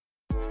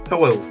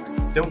Hello,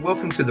 and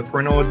welcome to the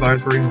Parental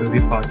Advisory Movie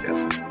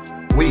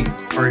Podcast. We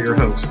are your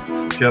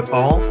hosts, Jeff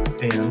Hall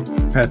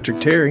and Patrick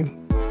Terry.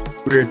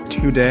 We're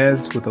two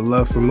dads with a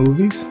love for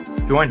movies,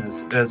 join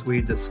us as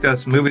we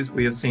discuss movies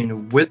we have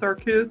seen with our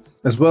kids,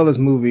 as well as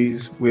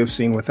movies we have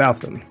seen without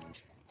them.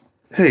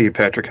 Hey,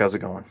 Patrick, how's it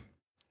going?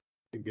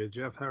 Good,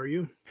 Jeff. How are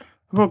you?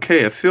 I'm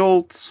okay. I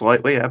feel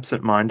slightly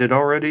absent-minded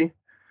already.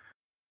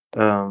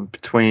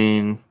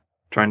 Between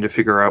trying to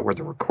figure out where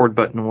the record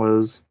button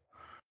was.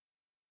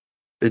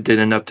 It did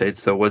an update,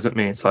 so it wasn't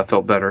me, so I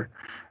felt better.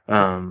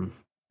 But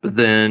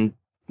then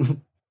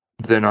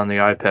on the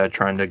iPad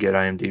trying to get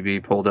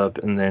IMDb pulled up,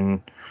 and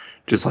then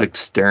just like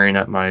staring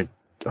at my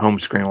home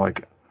screen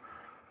like,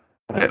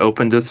 I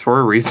opened this for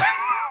a reason.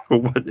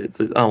 What is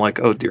it? I'm like,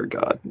 oh dear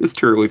God, it's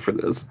too early for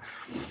this.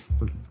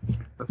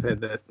 I've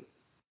had that.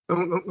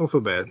 Don't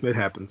feel bad. It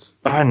happens.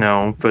 I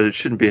know, but it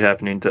shouldn't be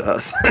happening to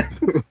us.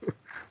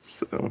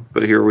 So,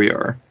 but here we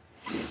are.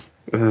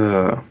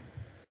 How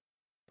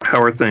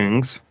are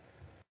things?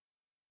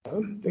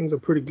 Things are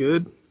pretty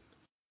good.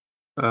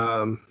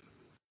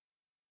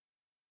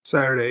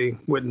 Saturday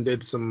went and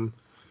did some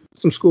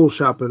school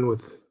shopping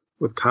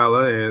with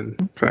Kyla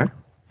and Okay.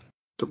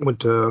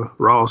 went to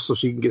Ross so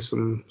she can get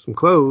some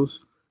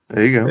clothes.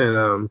 There you go.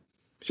 And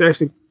she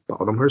actually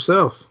bought them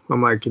herself.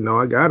 I'm like,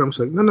 I got them. She's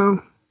like,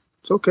 no,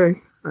 it's okay.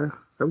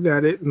 I've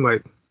got it. I'm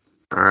like,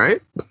 all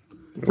right.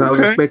 So I was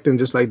expecting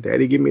just like,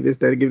 Daddy, give me this,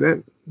 Daddy, give me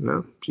that.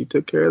 No, she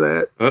took care of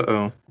that.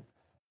 Uh-oh.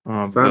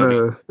 Oh,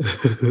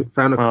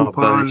 Found a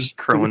coupon.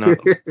 Growing up.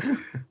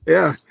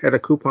 Yeah, had a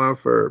coupon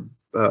for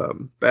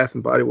Bath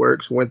and Body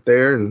Works. Went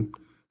there and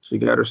she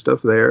got her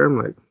stuff there.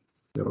 I'm like,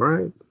 all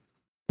right.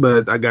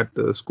 But I got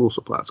the school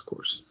supplies, of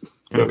course,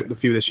 the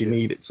few that she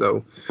needed.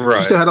 So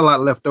she still had a lot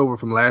left over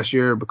from last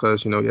year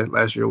because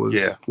last year was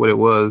what it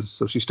was.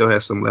 So she still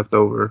has some left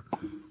over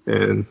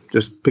and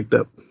just picked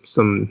up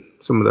some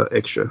of the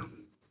extra.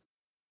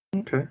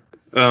 Okay.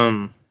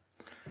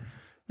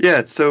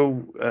 Yeah.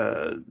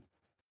 So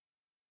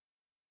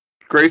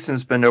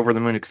Grayson's been over the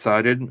moon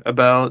excited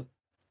about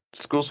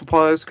school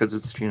supplies because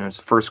it's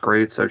first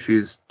grade, so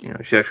she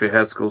actually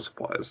has school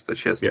supplies that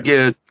she has to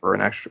get for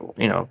an actual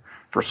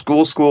for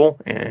school,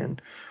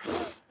 and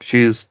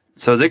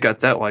so they got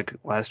that like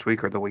last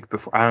week or the week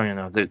before. I don't even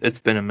know. It's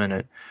been a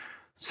minute.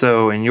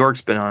 So and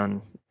York's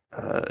had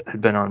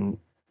been on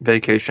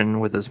vacation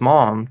with his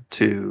mom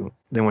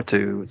they went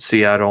to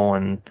Seattle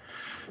and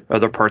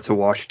other parts of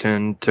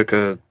Washington.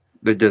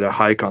 They did a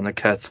hike on the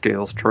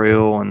Catskills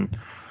Trail and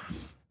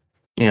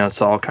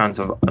saw all kinds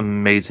of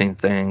amazing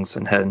things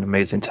and had an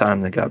amazing time.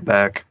 They got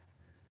back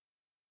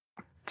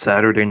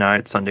Saturday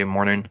night, Sunday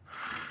morning,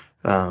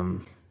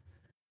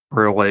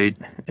 real late,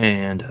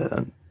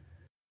 and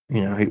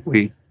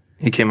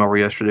he came over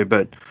yesterday,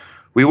 but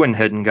we went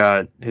ahead and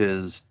got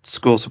his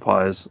school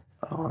supplies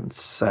on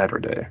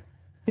Saturday.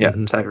 Yeah,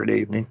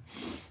 Saturday evening,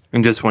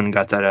 and just went and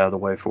got that out of the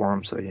way for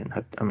him, so he didn't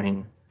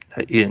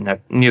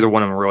have. Neither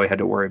one of them really had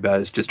to worry about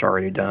it. It's just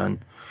already done.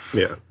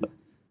 Yeah.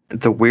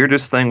 The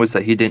weirdest thing was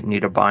that he didn't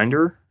need a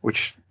binder,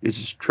 which is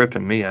just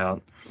tripping me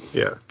out.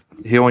 Yeah.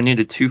 He only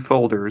needed 2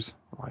 folders.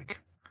 I'm like,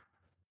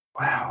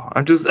 wow.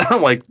 I'm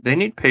like, they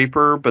need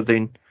paper, but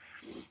they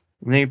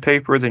need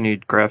paper, they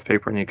need graph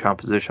paper, they need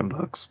composition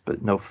books, but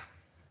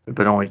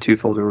only 2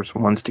 folders.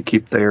 One's to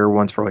keep there,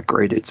 one's for like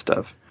graded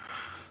stuff.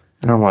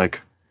 And I'm like,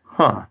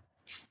 huh.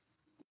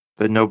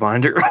 But no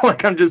binder.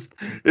 Like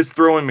it's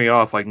throwing me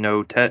off. Like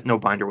no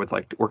binder with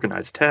like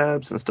organized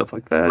tabs and stuff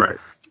like that. Right.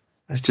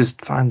 I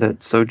just find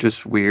that so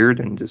just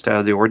weird and just out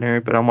of the ordinary.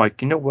 But I'm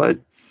like, you know what?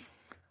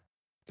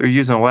 They're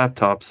using a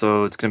laptop,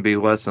 so it's going to be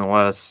less and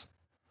less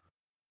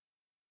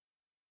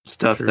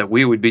stuff that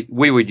we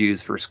would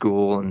use for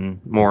school,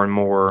 and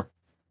more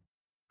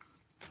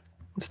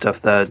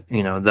stuff that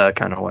that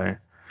kind of way.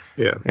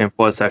 Yeah. And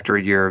plus, after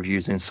a year of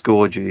using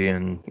Schoology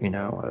and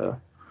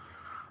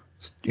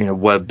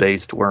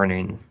web-based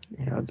learning,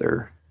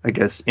 they're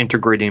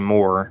integrating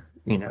more.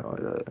 Be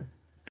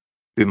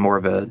more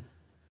of a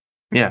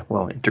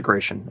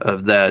integration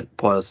of that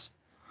plus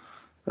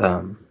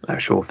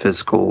actual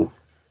physical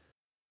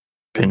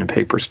pen and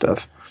paper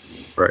stuff.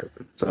 Right.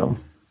 So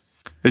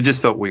it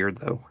just felt weird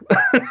though.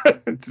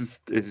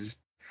 There's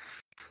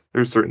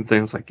certain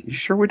things like, you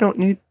sure they don't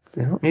need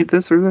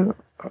this or that?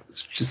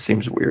 It just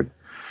seems weird.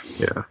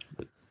 Yeah.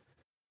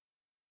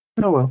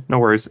 Oh well, no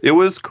worries. It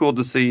was cool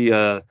to see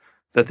that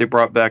they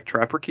brought back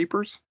Trapper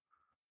Keepers,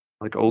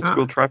 like old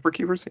school Trapper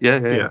Keepers.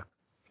 Yeah.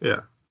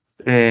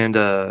 And,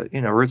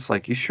 it's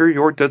like, you sure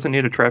York doesn't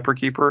need a Trapper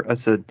Keeper? I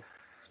said,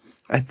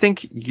 I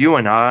think you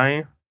and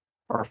I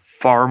are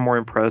far more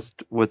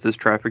impressed with this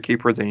Trapper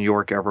Keeper than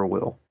York ever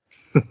will.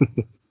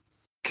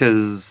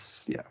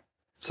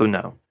 So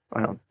no,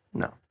 I don't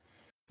know.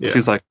 Yeah.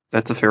 She's like,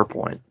 that's a fair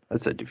point. I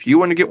said, if you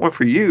want to get one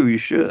for you, you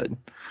should.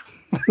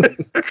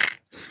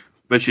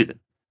 But she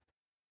didn't.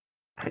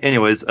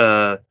 Anyways,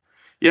 so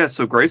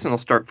Grayson will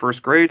start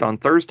first grade on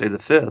Thursday the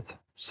 5th.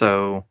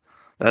 So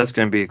that's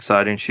going to be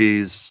exciting.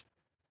 She's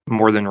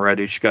more than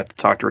ready. She got to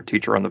talk to her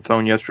teacher on the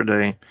phone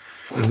yesterday.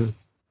 Mm-hmm.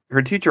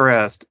 Her teacher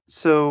asked,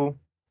 so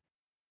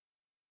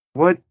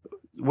what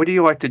do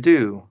you like to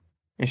do?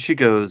 And she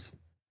goes,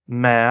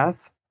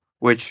 math,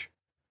 which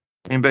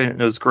anybody that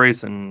knows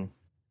Grace, and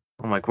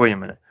I'm like, wait a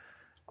minute.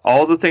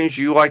 All the things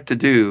you like to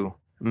do,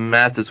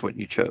 math is what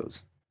you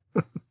chose.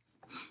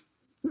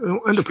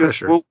 Under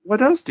pressure. Well,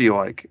 what else do you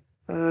like?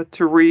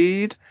 To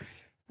read.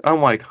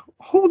 I'm like,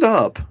 hold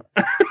up.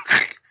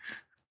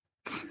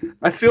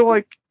 I feel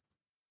like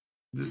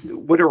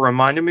what it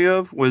reminded me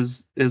of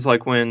is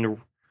like when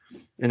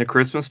in A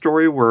Christmas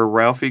Story where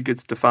Ralphie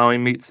gets to finally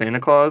meet Santa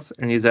Claus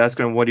and he's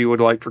asking him what he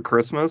would like for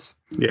Christmas.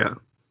 Yeah.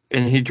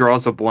 And he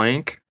draws a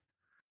blank.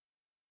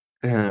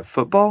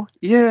 Football?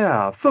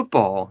 Yeah,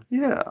 football.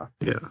 Yeah.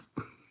 Yeah.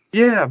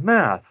 Yeah,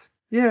 math.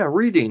 Yeah,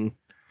 reading.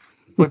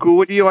 Like, well,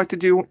 what do you like to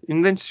do?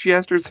 And then she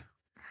asked her,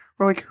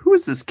 we're like, who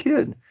is this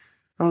kid?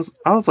 I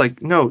was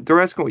like, no, they're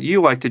asking what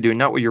you like to do,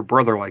 not what your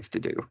brother likes to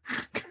do.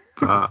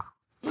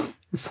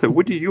 So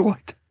what do you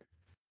like to?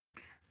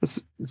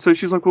 So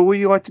she's like, well, what do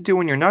you like to do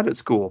when you're not at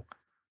school?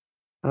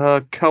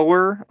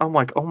 Color. I'm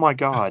like, oh my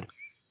God.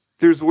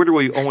 There's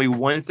literally only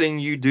one thing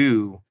you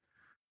do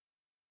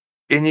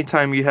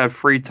anytime you have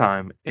free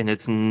time, and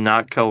it's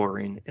not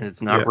coloring, and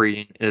it's not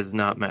reading, and it's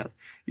not math.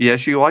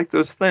 Yes, you like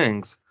those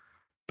things,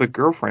 but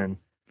girlfriend,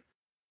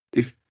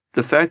 if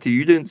the fact that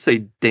you didn't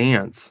say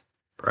dance,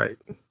 right?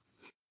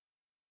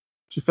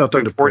 She felt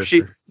under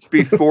pressure.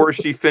 Before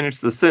she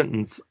finished the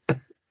sentence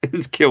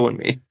is killing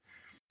me.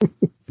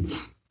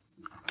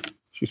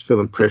 She's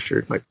feeling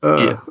pressured, like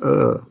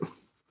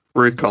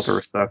Ruth called her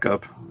a suck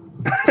up.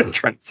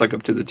 Trying to suck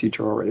up to the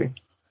teacher already.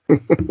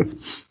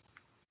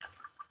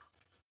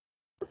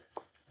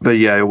 But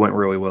yeah, it went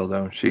really well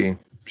though. She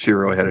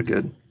really had a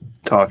good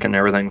talk and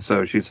everything,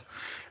 so she's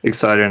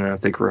excited and I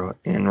think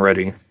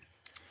ready.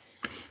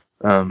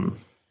 Yeah,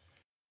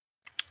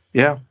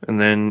 and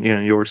then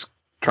York's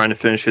trying to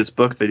finish his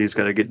book that he's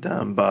got to get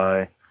done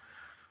by.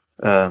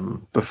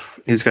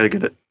 He's got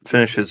to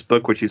finish his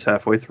book, which he's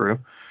halfway through,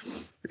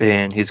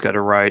 and he's got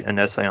to write an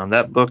essay on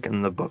that book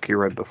and the book he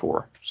read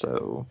before.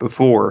 So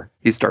before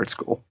he starts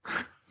school.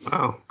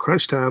 Wow,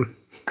 crunch time.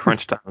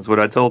 Crunch time is what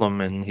I told him,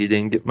 and he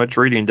didn't get much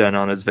reading done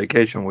on his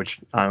vacation, which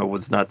I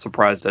was not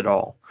surprised at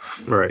all.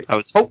 Right. I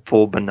was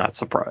hopeful, but not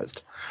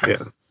surprised.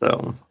 Yeah.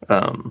 So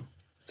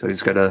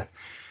he's got to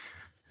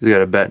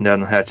batten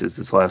down the hatches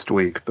this last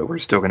week, but we're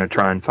still going to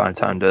try and find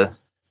time to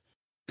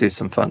do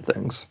some fun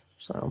things.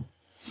 So.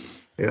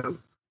 Yeah.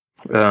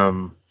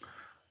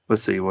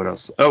 Let's see what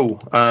else. I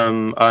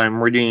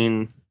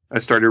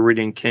started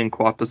reading Ken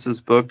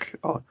Kwapis' book,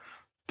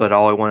 but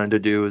all I wanted to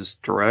do is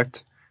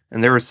direct.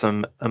 And there were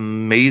some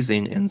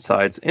amazing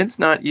insights. And it's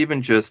not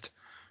even just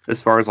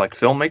as far as like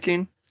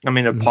filmmaking. I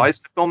mean, it applies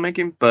to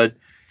filmmaking, but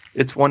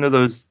it's one of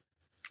those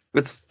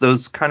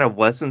kind of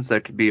lessons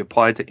that could be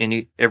applied to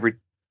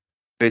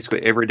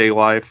basically everyday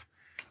life,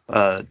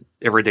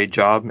 everyday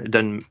job. It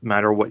doesn't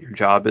matter what your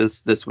job is.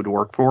 This would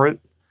work for it.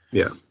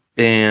 Yeah.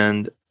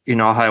 And I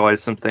highlighted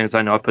some things.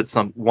 I know I put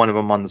one of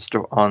them on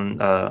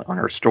on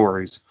our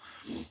stories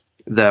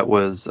that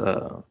was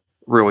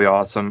really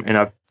awesome, and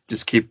I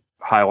just keep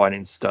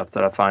highlighting stuff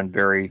that I find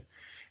very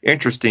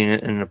interesting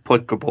and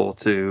applicable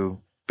to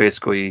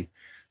basically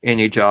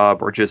any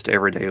job or just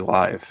everyday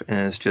life.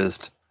 And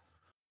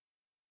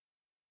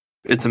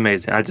it's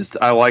amazing.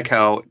 I like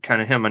how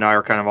kind of him and I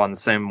are kind of on the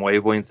same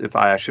wavelengths. If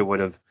I actually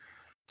would have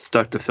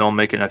stuck to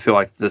filmmaking, I feel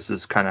like this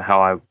is kind of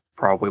how I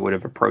probably would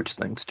have approached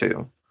things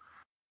too.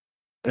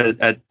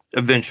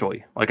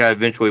 Eventually would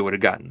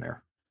have gotten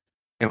there.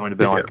 It would have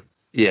been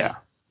yeah,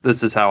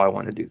 this is how I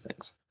want to do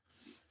things.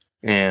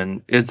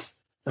 And it's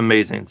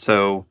amazing.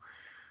 So,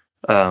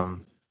 about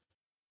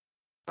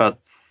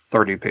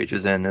 30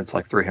 pages in, it's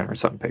like 300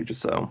 something pages.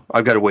 So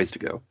I've got a ways to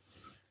go.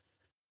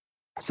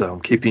 So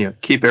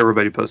keep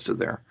everybody posted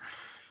there.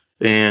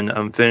 And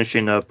I'm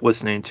finishing up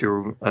listening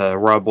to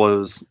Rob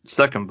Lowe's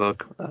second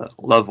book,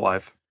 Love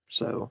Life.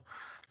 So,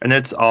 and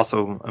it's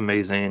also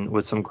amazing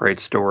with some great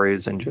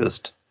stories and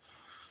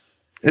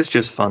it's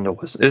just fun to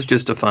listen. It's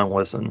just a fun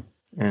listen.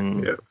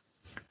 And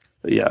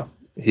yeah,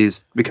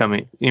 he's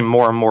becoming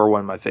more and more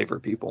one of my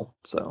favorite people.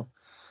 So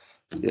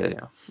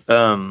yeah.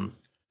 And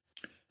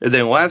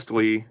then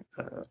lastly,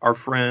 our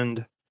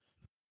friend,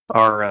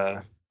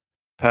 our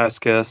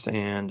past guest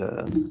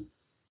and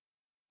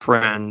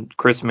friend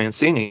Chris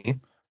Mancini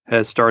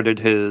has started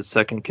his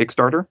second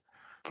Kickstarter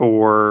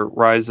for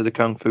Rise of the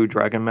Kung Fu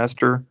Dragon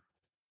Master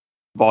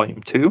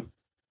Volume 2.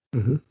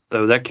 Mm-hmm.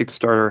 So that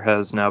Kickstarter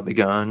has now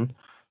begun.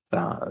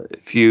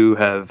 If you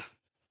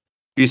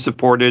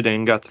supported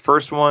and got the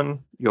first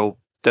one, you'll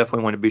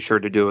definitely want to be sure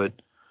to do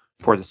it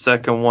for the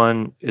second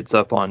one. It's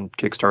up on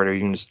Kickstarter.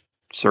 You can just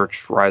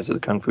search Rise of the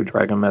Kung Fu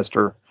Dragon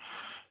Master,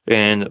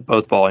 and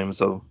both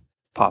volumes will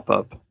pop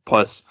up.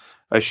 Plus,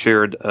 I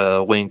shared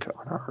a link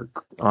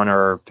on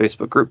our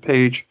Facebook group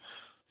page,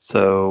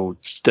 so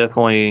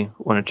definitely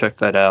want to check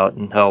that out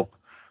and help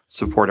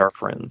support our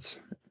friends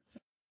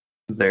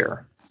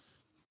there.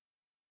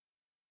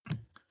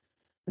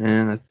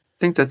 And I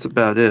think that's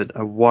about it.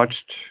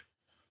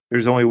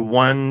 There's only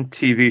one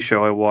TV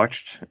show I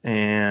watched,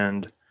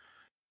 and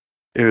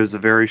it was a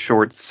very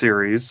short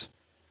series.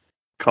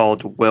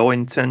 called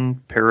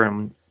Wellington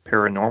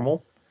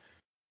Paranormal.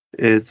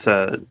 It's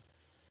a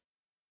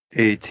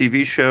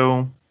TV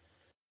show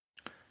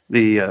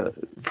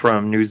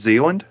from New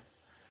Zealand,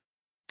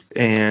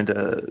 and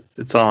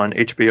it's on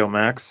HBO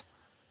Max.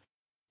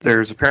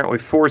 There's apparently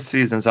 4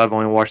 seasons. I've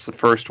only watched the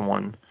first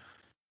one,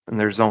 and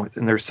there's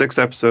 6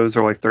 episodes.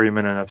 They're like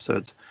 30-minute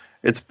episodes.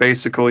 It's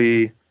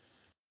basically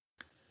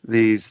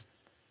these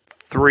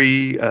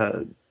 3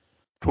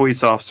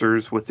 police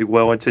officers with the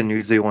Wellington,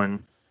 New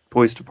Zealand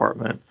Police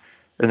Department,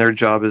 and their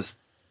job is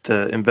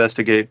to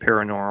investigate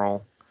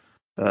paranormal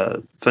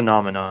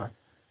phenomena.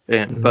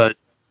 And but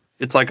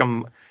it's like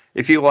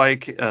if you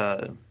like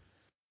I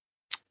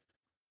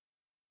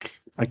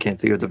can't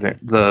think of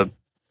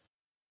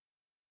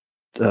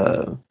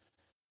the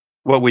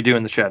What We Do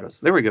in the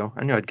Shadows. There we go.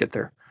 I knew I'd get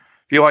there.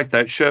 If you like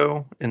that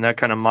show and that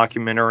kind of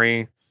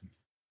mockumentary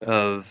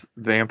of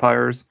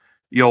vampires,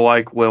 you'll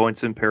like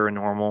Wellington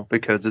Paranormal,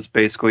 because it's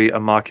basically a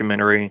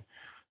mockumentary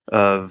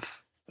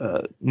of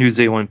New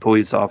Zealand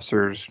police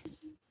officers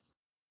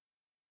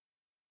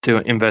to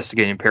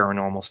investigating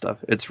paranormal stuff.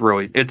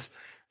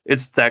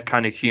 It's that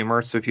kind of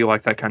humor. So if you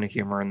like that kind of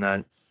humor and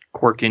that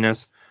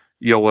quirkiness,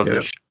 you'll love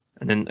this.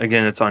 And then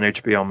again, it's on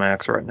HBO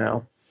Max right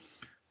now.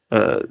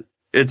 I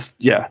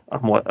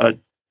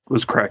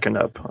was cracking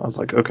up. I was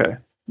like, okay,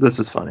 this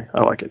is funny.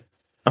 I like it.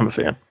 I'm a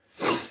fan.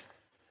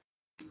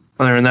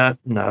 Other than that,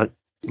 not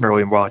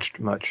really watched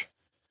much,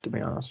 to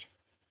be honest.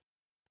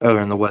 Other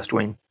than The West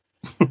Wing.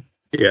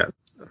 Yeah.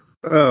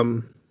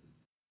 I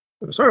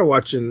started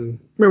watching,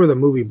 remember the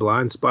movie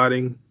Blind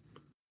Spotting?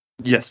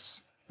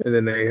 It And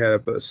then they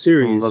have a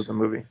series. I love the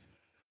movie.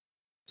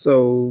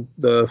 So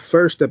the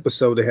first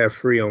episode they have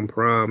free on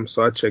Prime,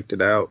 so I checked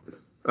it out.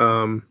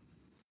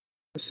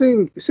 It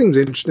seems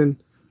interesting.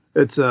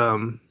 It's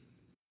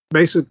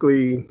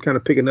basically kind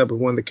of picking up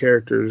with one of the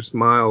characters,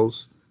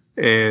 Miles,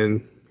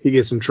 and he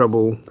gets in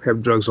trouble,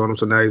 have drugs on him,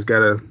 so now he's got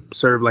to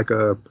serve like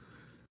a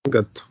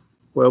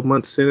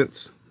 12-month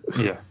sentence.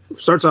 Yeah.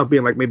 Starts off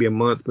being like maybe a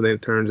month, but then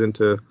it turns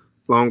into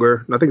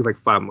longer. And I think it's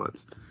like 5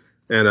 months.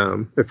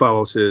 And it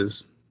follows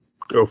his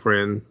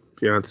girlfriend,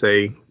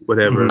 fiance,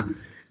 whatever. Mm-hmm.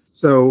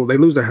 So they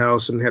lose their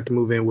house and have to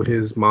move in with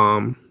his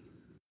mom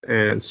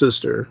and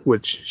sister,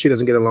 which she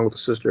doesn't get along with the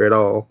sister at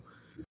all.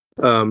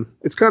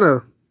 It's kind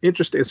of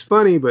interesting. It's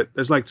funny, but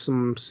there's like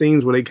some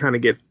scenes where they kind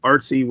of get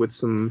artsy with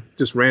some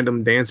just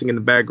random dancing in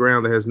the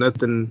background that has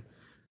nothing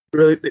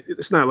really.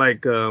 It's not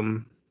like I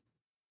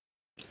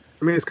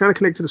mean, it's kind of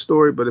connected to the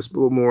story, but it's a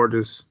little more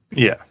just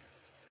kind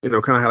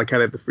of like how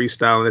they have the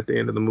freestyling at the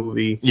end of the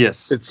movie.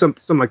 Yes, it's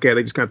something like that.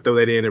 They just kind of throw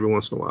that in every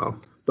once in a while.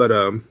 But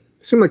it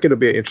seemed like it'll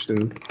be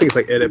interesting. I think it's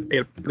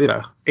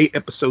like 8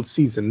 episode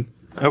season.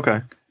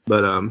 Okay.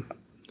 But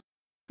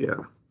yeah.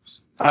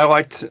 I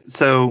liked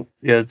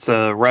it's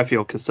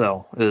Raphael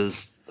Cassell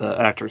is the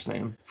actor's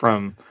name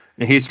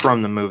he's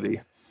from the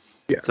movie.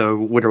 Yeah.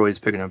 So literally he's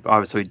picking up.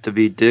 Obviously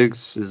Daveed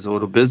Diggs is a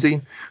little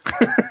busy,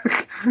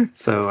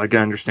 so I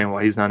can understand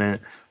why he's not in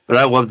it. But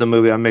I love the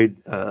movie.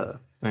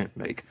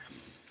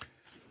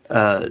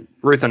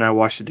 Ruth and I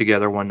watched it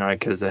together one night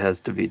because it has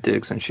Daveed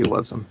Diggs and she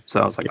loves him. So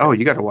I was like, oh,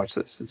 you got to watch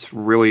this. It's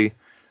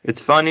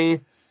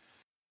funny,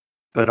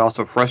 but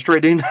also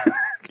frustrating.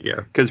 Yeah.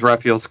 Because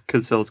Raphael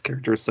Cassell's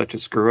character is such a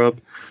screw up.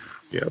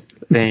 Yeah.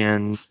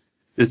 And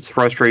it's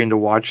frustrating to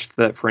watch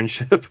that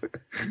friendship.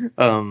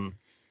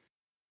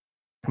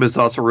 But it's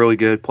also really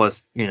good.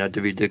 Plus,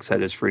 Daveed Diggs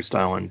had his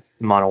freestyling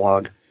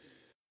monologue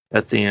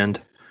at the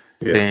end.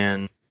 Yeah.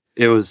 And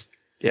it was,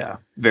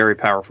 very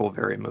powerful,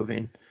 very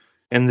moving.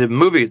 And the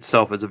movie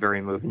itself is a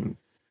very moving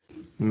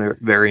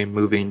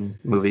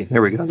movie.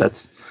 There we go.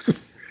 That's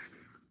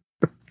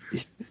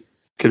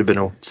could have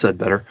been said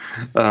better.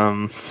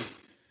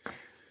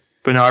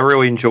 But no, I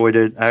really enjoyed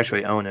it. I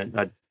actually own it.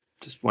 I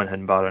just went ahead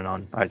and bought it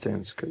on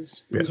iTunes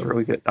because it was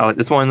really good.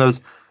 It's one of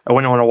those I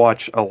wouldn't want to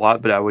watch a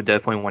lot, but I would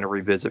definitely want to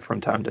revisit from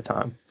time to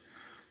time.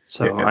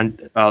 So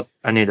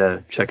I need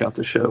to check out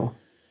the show,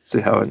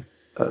 see how it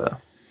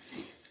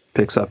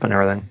picks up and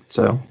everything.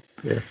 So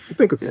yeah, I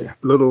think it's a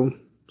little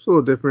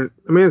different.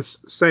 I mean, it's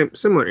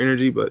similar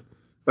energy, but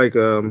like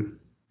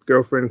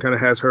girlfriend kind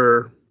of has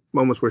her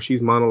moments where she's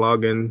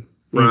monologuing,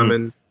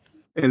 rhyming,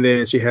 and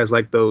then she has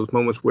like those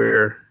moments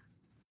where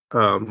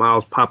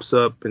Miles pops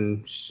up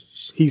and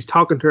he's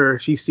talking to her.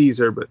 She sees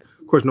her, but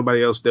of course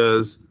nobody else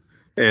does.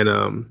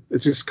 And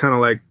it's just kind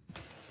of like,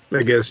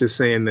 I guess, just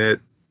saying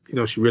that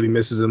she really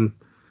misses him.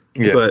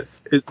 Yeah. But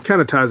it kind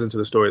of ties into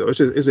the story though.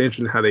 It's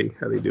interesting how they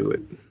do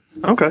it.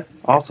 Okay,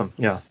 awesome.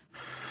 Yeah,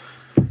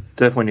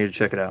 definitely need to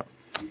check it out.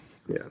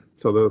 Yeah.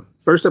 So the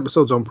first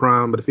episode's on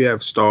Prime, but if you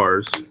have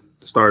Stars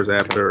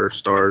app or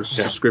Stars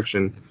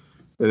subscription,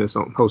 then it's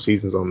on whole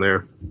season's on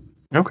there.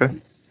 Okay.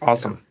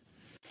 Awesome.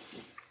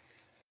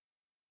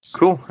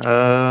 Cool.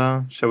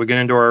 Shall we get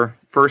into our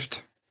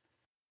first?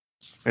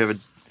 We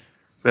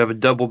have a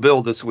double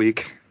bill this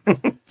week.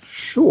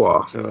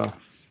 Sure. So,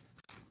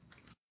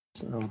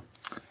 all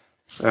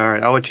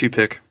right, I'll let you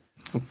pick.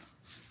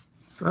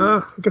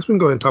 I guess we can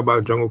go ahead and talk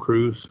about Jungle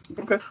Cruise.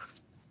 Okay.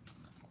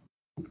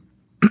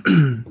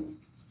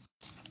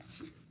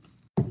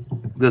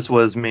 this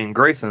was me and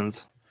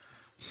Grayson's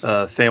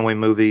family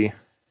movie.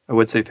 I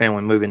would say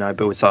family movie night,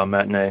 but we saw a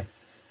matinee,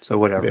 so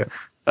whatever.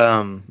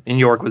 Yeah. And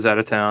York was out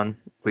of town.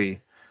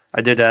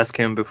 I did ask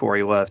him before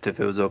he left if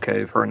it was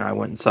okay if her and I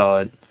went and saw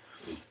it,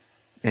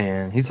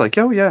 and he's like,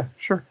 "Oh yeah,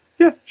 sure,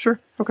 yeah, sure,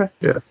 okay,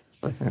 yeah,"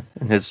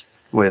 in his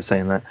way of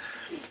saying that.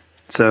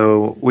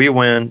 So we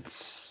went,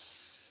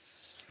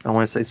 I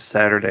want to say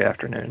Saturday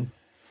afternoon,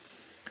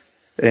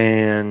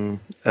 and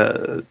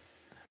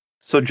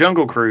so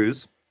Jungle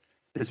Cruise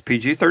is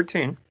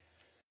PG-13,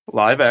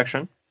 live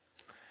action.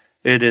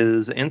 It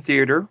is in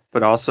theater,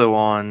 but also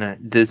on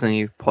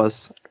Disney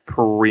Plus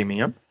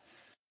Premium.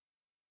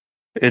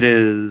 It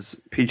is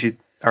PG.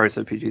 I already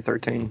said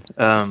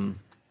PG-13.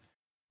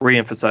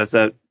 Re-emphasize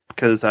that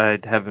because I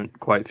haven't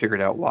quite figured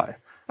out why.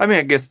 I mean,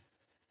 I guess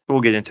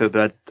we'll get into it,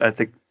 but I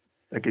think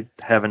I could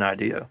have an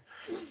idea.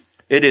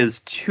 It is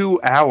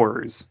 2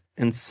 hours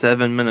and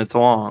 7 minutes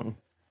long,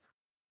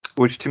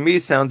 which to me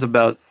sounds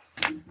about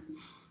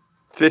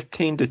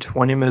 15 to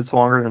 20 minutes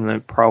longer than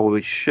it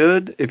probably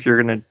should if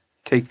you're going to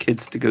take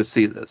kids to go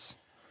see this.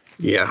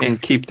 Yeah.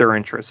 And keep their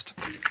interest.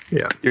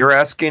 Yeah. You're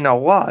asking a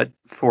lot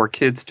for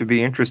kids to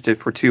be interested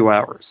for 2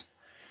 hours.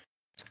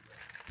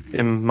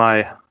 In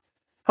my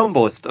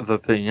humblest of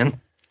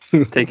opinion,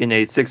 taking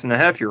a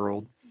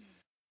 6.5-year-old.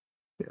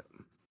 Yeah.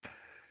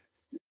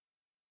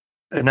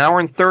 An hour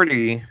and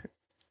 30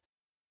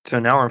 to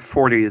an hour and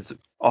 40 is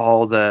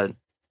all that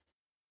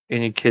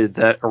any kid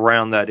that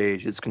around that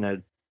age is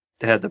going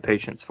to have the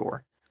patience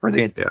for, or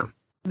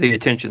the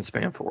attention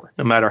span for,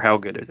 no matter how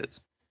good it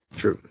is.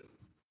 True.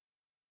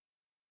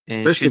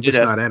 And especially if it's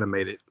not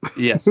animated.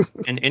 Yes.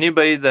 And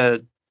anybody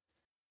that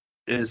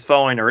is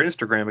following our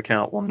Instagram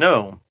account will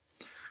know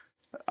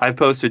I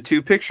posted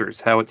 2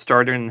 pictures, how it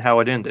started and how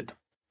it ended.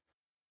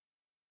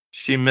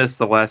 She missed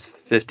the last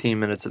 15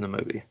 minutes of the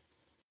movie.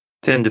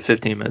 10 to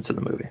 15 minutes of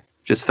the movie.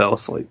 Just fell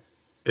asleep.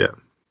 Yeah.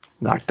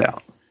 Knocked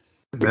out.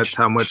 And that's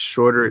how much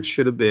shorter it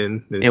should have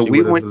been. And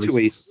we went to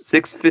a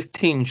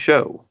 6:15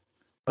 show.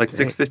 Like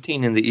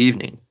 6:15 in the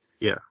evening.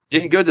 Yeah.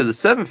 Didn't go to the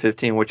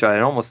 7:15, which I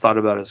had almost thought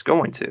about us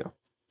going to.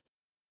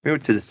 We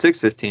went to the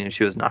 6:15 and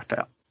she was knocked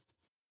out.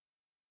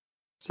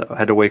 So I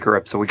had to wake her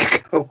up so we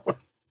could go.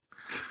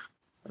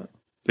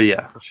 But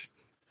yeah.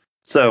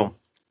 So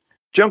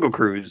Jungle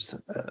Cruise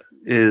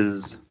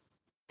is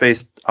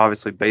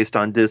obviously based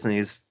on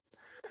Disneyland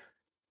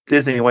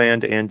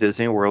and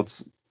Disney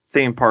World's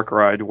theme park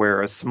ride,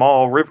 where a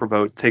small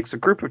riverboat takes a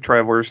group of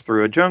travelers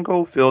through a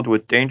jungle filled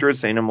with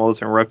dangerous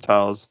animals and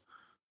reptiles,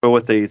 but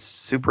with a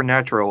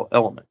supernatural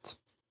element.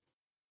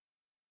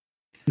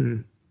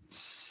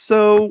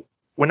 So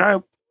when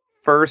I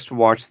first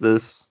watched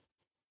this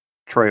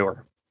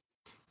trailer,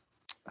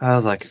 I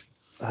was like,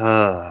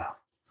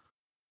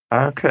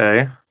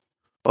 okay.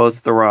 Well,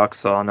 it's The Rock,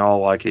 so I know I'll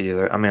like it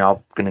either. I mean,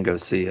 I'm going to go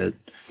see it.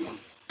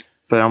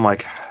 But I'm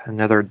like,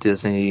 another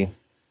Disney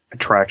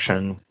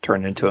attraction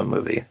turned into a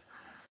movie.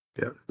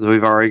 Yeah.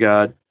 We've already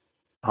got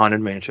Haunted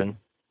Mansion,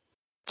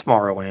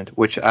 Tomorrowland,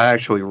 which I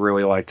actually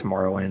really like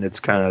Tomorrowland. It's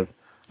kind of,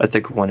 I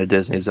think, one of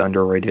Disney's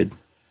underrated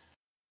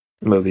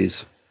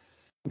movies.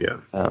 Yeah.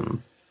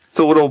 It's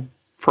a little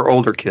for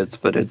older kids,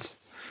 but it's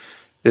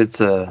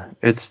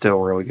still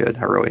really good.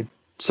 I really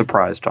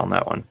surprised on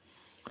that one.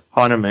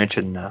 Haunted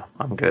Mansion, no,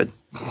 I'm good.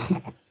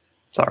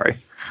 Sorry.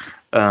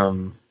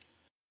 But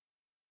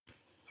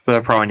I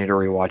probably need to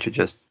rewatch it.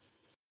 Just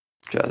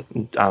I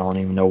don't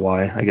even know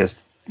why. I guess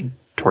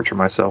torture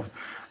myself.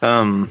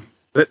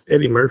 But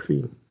Eddie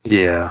Murphy.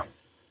 Yeah.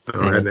 Oh,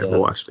 I never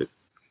watched it.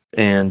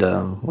 And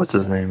what's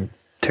his name?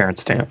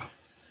 Terrence Stamp.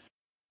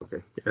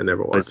 Okay. Yeah, I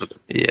never watched it.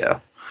 Yeah.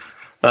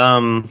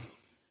 I'm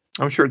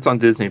sure it's on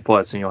Disney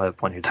Plus, and you'll have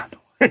plenty of time to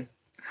watch.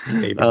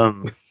 Maybe.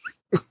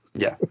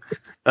 Yeah.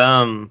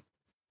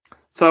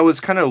 So I was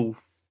kind of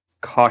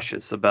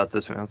cautious about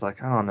this one. I was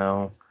like, I don't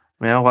know.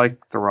 I mean, I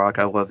like The Rock.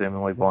 I love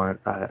Emily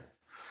Blunt. I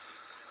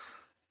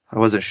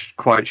wasn't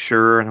quite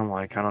sure, and I'm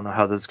like, I don't know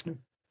how this is going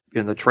to...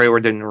 And the trailer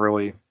didn't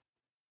really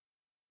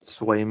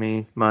sway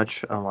me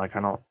much. I'm like,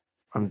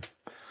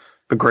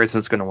 but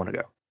Grayson's going to want to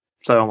go.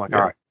 So I'm like,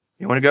 all right,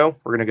 you want to go?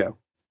 We're going to go.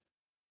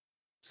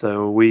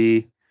 So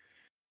we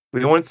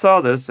went and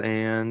saw this,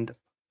 and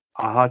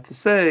I have to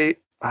say,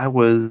 I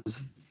was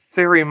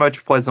very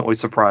much pleasantly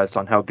surprised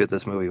on how good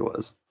this movie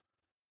was.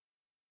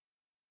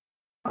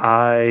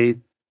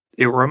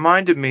 It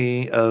reminded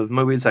me of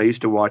movies I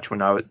used to watch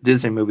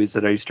Disney movies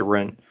that I used to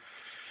rent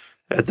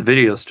at the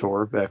video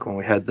store back when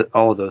we had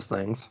all of those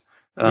things.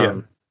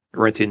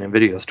 Renting in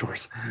video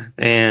stores.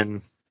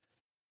 And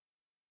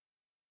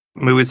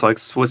movies like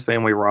Swiss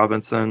Family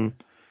Robinson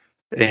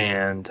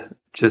and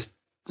just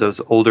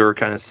those older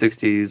kind of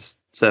 60s,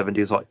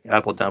 70s, like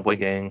Apple Dumpling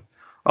Gang,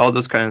 all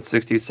those kind of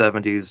 60s,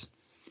 70s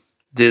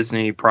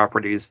Disney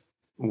properties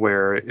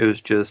where it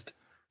was just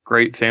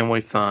great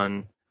family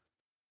fun,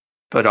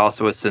 but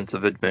also a sense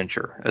of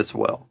adventure as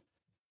well.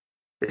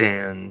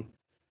 And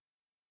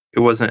it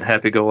wasn't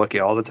happy-go-lucky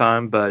all the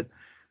time, but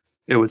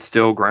it was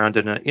still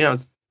grounded in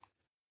it.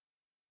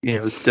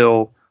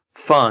 Still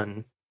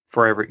fun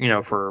for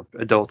for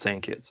adults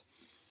and kids.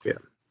 Yeah.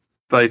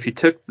 But if you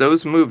took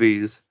those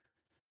movies,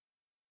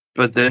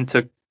 but then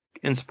took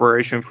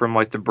inspiration from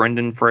like the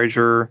Brendan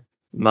Fraser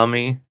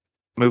Mummy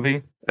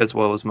movie, as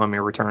well as Mummy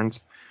Returns,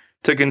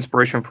 took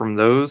inspiration from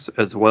those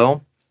as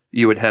well,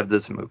 you would have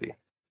this movie.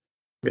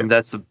 Yeah. And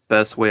that's the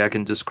best way I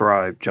can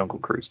describe Jungle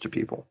Cruise to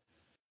people,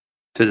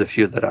 to the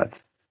few that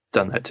I've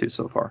done that to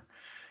so far.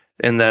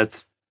 And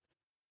that's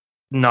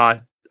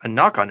not a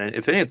knock on it.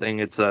 If anything,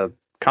 it's a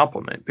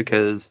compliment,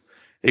 because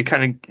it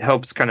kind of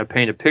helps kind of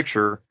paint a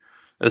picture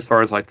as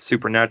far as like the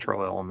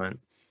supernatural element.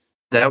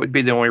 That would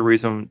be the only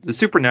reason. The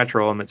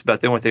supernatural element's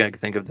about the only thing I can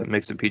think of that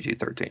makes it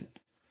PG-13,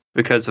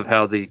 because of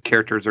how the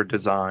characters are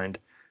designed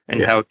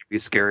and how it can be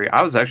scary.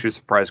 I was actually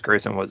surprised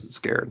Grayson wasn't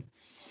scared.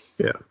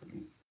 Yeah.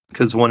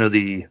 Because one of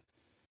the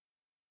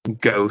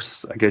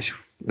ghosts, I guess,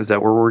 is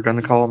that what we're going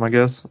to call them, I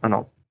guess? I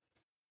don't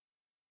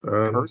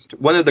know. Cursed?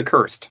 One of the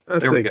cursed.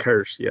 I'd say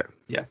cursed, yeah.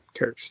 Yeah.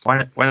 Cursed.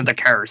 One of the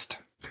cursed.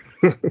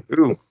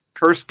 Ooh,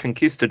 cursed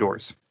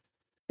conquistadors.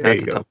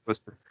 That's a tongue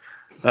twister.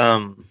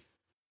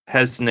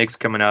 Has snakes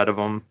coming out of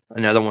them.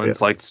 Another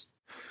one's like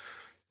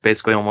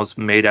basically almost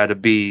made out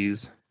of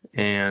bees.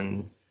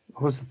 And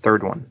what was the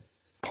third one?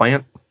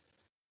 Plant?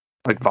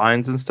 Like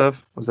vines and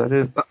stuff? Was that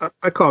it?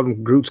 I called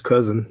him Groot's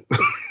cousin.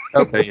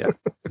 Okay, yeah.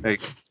 There you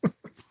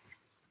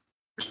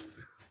go.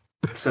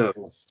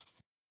 So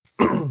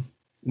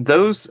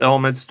those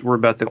elements were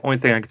about the only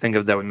thing I could think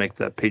of that would make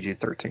that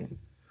PG-13.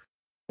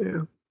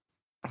 Yeah.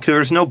 Because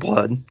there's no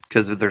blood.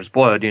 Because if there's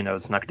blood,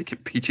 it's not going to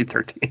get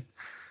PG-13.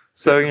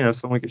 So, if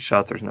someone gets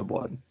shot, there's no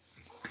blood.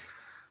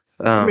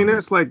 I mean,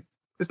 it's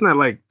not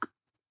like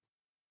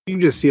you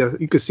could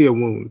see a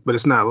wound, but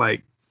it's not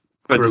like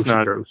but it's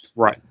not gross.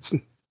 Right.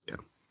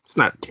 It's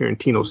not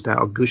Tarantino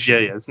style gushy.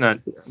 Yeah, it's not.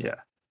 Yeah.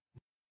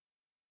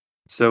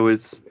 So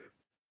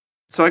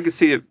I could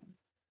see it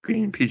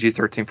being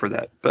PG-13 for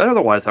that, but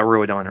otherwise, I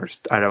really don't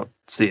understand. I don't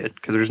see it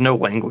because there's no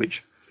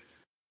language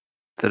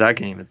that I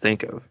can even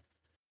think of.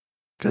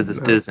 Because it's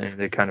Disney,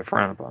 they kind of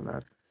frown upon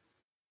that.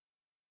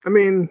 I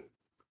mean,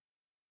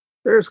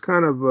 there's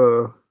kind of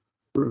a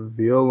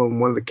reveal on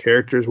one of the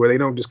characters where they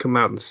don't just come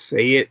out and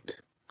say it.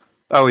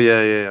 Oh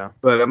yeah.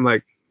 But I'm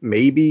like,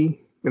 maybe.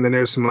 And then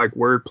there's some like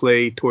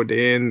wordplay toward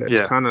the end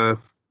that's kind of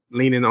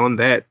leaning on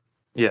that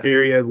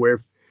area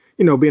where,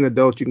 being an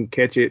adult, you can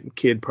catch it.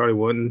 Kid probably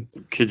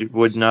wouldn't. Kid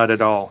would not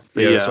at all.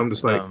 But so I'm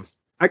just like,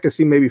 I could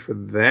see maybe for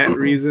that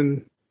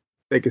reason,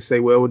 they could say,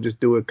 well, we'll just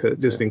do it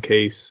just in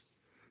case.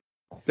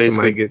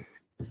 Basically,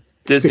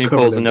 Disney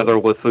pulls another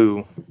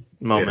LeFou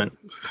moment.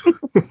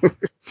 Yeah.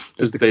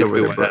 Just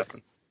basically what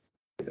happens.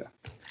 Yeah.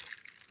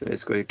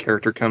 Basically, a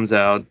character comes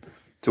out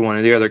to one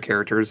of the other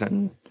characters,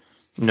 and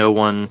no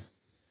one.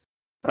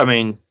 I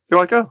mean, you're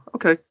like, oh,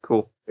 okay,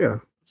 cool. Yeah.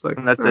 It's like,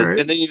 and that's it. Right.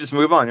 And then you just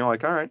move on. You're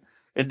like, all right.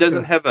 It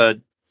doesn't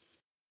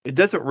it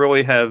doesn't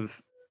really have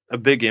a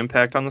big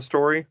impact on the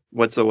story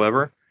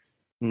whatsoever,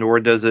 nor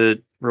does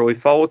it really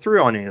follow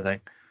through on anything.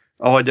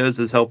 All it does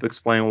is help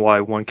explain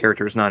why one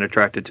character is not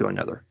attracted to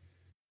another.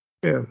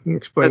 Yeah, it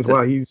explains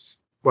why he's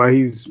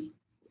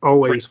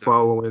always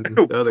following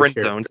the other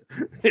character.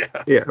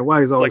 Yeah,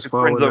 why he's always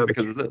following the other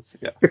because of this.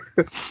 Yeah.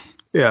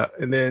 Yeah,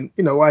 and then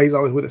why he's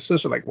always with his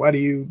sister. Like, why do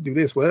you do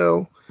this?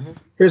 Well,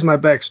 here's my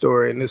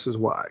backstory, and this is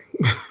why.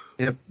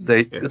 Yep,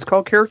 it's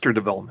called character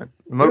development.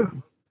 More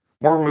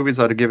movies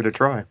ought to give it a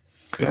try.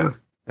 Yeah,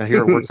 I hear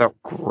it works out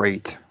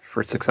great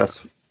for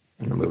success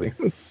in the movie.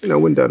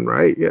 When done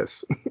right,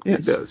 yes,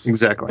 it does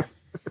exactly.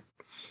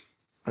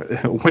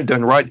 When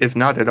done right, if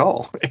not at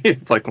all,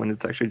 it's like when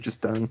it's actually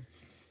just done.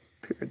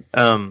 Period.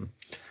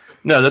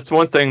 No, that's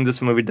one thing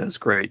this movie does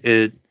great.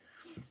 It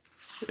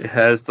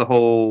has the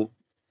whole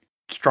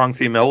strong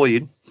female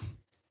lead.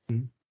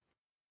 Mm-hmm.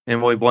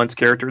 Emily Blunt's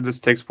character. This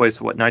takes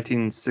place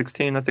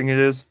 1916, I think it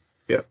is.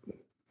 Yep.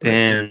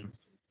 And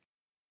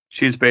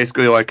she's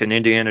basically like an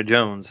Indiana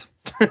Jones,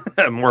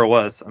 more or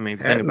less. I mean,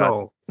 if you think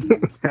about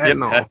it. Hat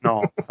and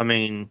all. I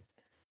mean,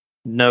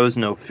 knows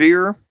no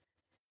fear,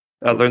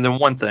 other than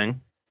one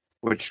thing,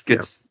 which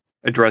gets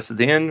addressed at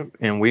the end,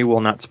 and we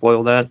will not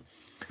spoil that.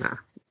 Nah.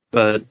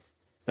 But,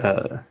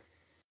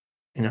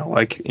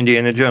 like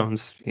Indiana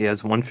Jones, he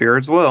has one fear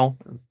as well.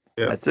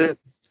 Yeah. That's it.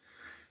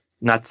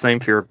 Not the same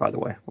fear, by the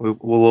way.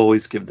 We'll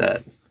always give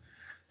that.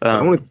 The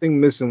only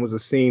thing missing was a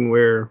scene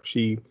where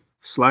she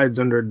slides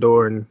under a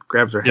door and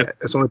grabs her hat.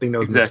 That's the only thing that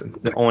was missing.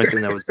 The only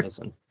thing that was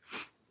missing.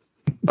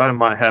 Thought it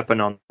might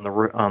happen on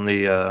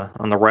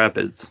the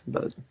rapids,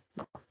 but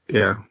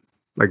yeah,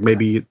 like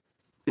maybe it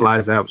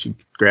flies out, she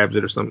grabs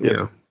it or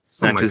something.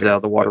 Snatches out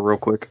of the water real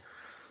quick.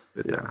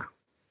 But yeah.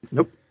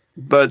 Nope.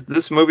 But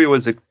this movie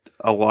was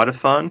a lot of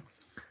fun.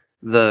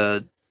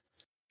 The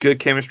good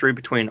chemistry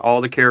between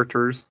all the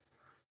characters.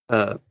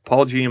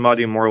 Paul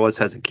Giamatti more or less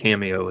has a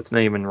cameo. It's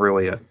not even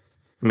really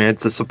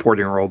it's a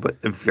supporting role, but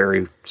a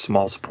very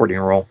small supporting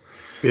role.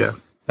 Yeah.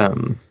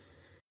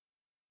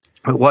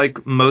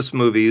 Like most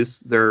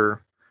movies, there's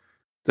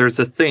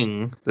a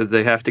thing that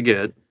they have to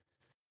get.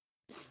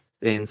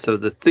 And so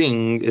the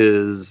thing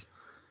is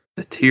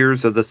the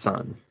tears of the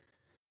sun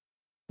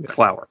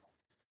flower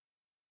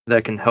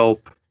that can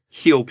help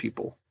heal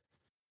people.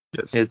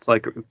 Yes. It's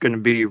like it's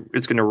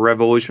going to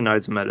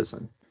revolutionize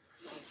medicine.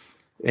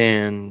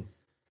 And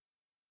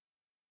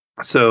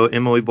so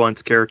Emily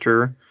Blunt's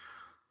character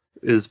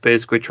is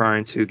basically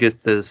trying to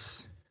get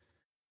this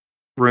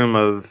room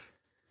of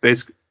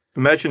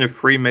imagine if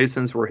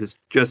Freemasons were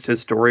just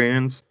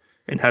historians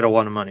and had a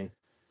lot of money.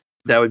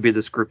 That would be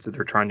this group that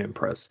they're trying to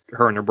impress,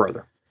 her and her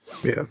brother.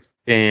 Yeah.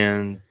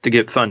 And to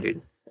get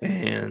funding.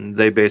 And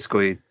they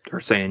basically are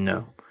saying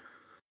no.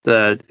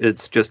 That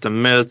it's just a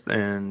myth,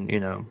 and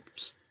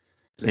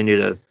they need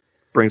to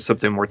bring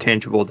something more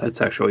tangible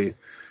that's actually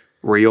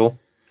real.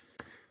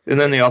 And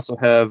then they also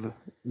have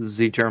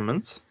the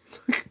Germans,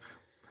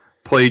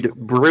 played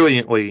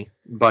brilliantly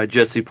by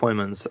Jesse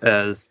Plemons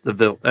as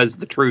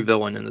the true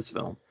villain in this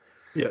film.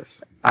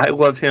 Yes. I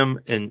love him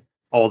in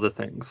all the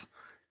things,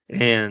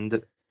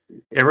 and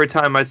every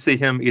time I see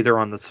him either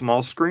on the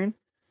small screen,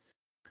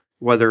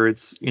 whether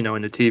it's in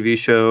a TV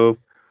show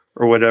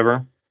or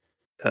whatever,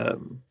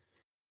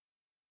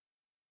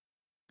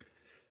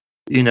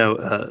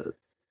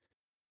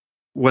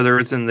 whether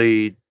it's on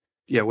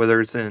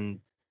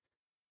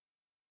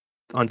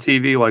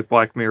TV like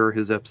Black Mirror,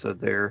 his episode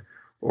there,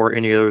 or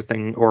any other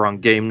thing, or on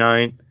Game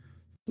Night,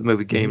 the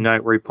movie Game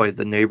Night, where he played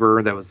the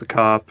neighbor that was the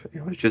cop.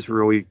 It was just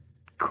really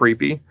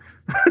creepy,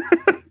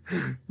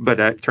 but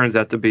it turns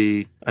out to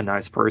be a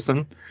nice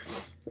person.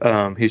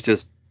 He's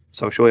just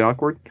socially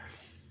awkward.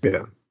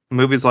 Yeah.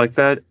 Movies like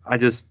that,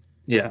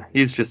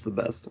 he's just the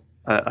best.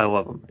 I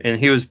love him, and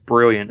he was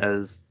brilliant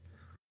as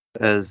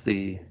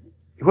he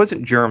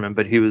wasn't German,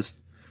 but he was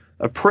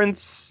a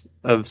prince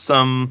of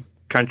some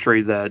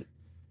country that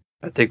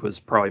I think was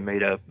probably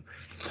made up.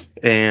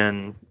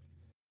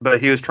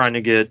 But he was trying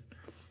to get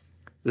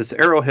this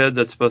arrowhead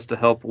that's supposed to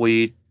help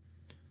lead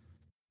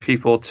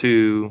people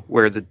to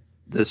where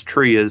this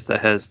tree is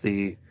that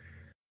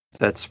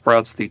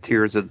sprouts the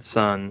tears of the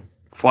sun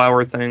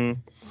flower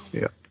thing.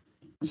 Yeah.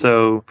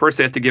 So first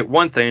they have to get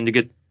one thing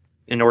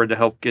in order to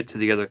help get to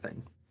the other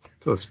thing.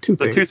 So it's two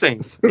things. Two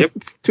things. Yep.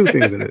 It's two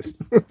things in this.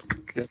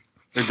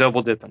 They're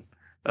double dipping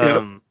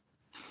on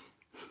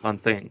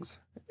things.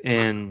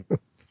 And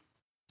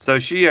so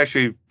she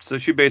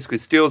basically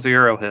steals the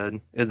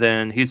arrowhead, and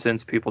then he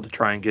sends people to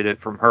try and get it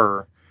from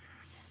her.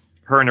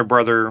 Her and her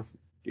brother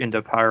end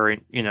up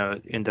hiring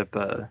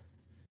The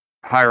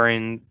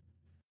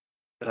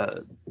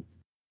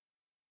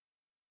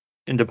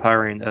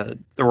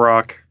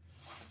Rock.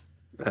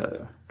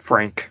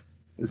 Frank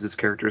is his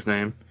character's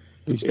name.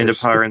 End up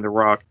hiring The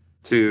Rock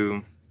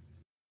to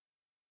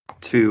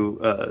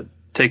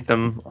take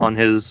them on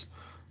his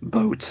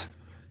boat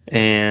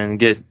and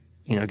get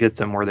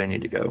them where they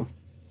need to go.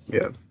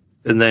 Yeah.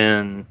 And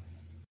then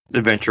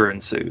adventure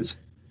ensues.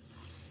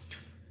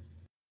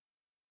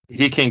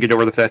 He can't get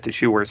over the fact that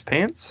she wears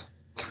pants.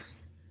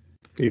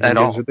 He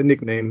gives her the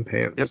nickname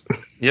Pants.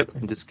 Yep.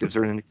 And just gives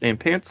her the nickname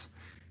Pants.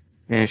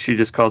 And she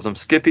just calls him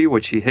Skippy,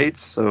 which he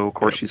hates. So, of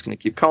course, she's going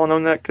to keep calling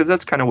him that because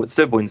that's kind of what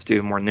siblings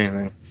do more than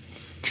anything.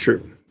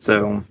 True.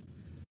 So,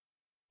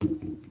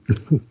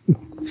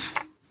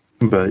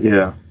 but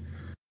yeah.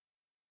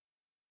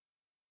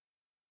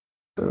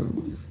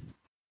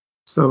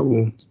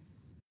 So,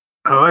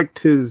 I liked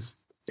his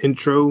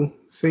intro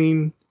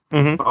scene.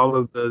 Mm-hmm. All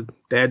of the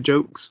dad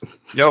jokes.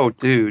 Yo,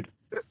 dude.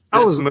 I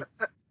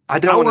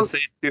don't want to say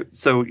it too.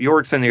 So,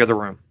 York's in the other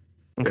room.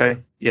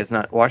 Okay? He has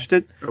not watched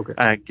it. Okay.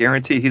 I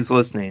guarantee he's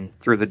listening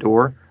through the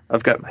door.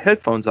 I've got my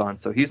headphones on,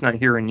 so he's not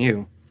hearing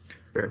you.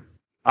 Okay.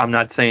 I'm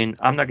going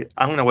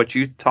to let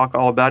you talk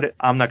all about it.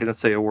 I'm not going to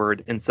say a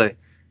word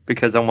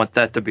because I want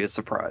that to be a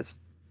surprise.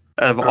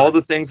 Out of all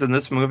the things in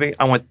this movie,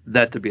 I want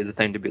that to be the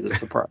thing to be the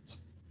surprise.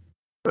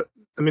 But,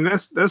 I mean,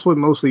 that's what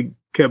mostly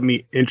kept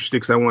me interested,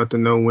 because I wanted to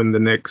know when the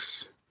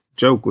next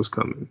joke was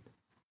coming.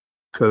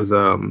 Because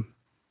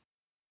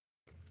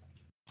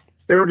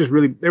they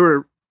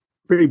were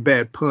pretty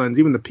bad puns.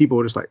 Even the people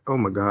were just like, "Oh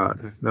my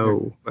god,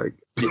 no!" Like,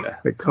 yeah,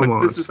 like come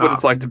on, this is what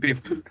it's like to be.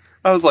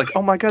 I was like,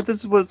 "Oh my god, this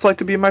is what it's like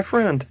to be my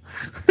friend."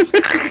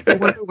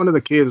 One of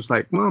the kids was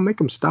like, "Mom, make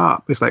him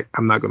stop." It's like,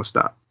 I'm not gonna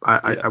stop.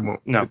 I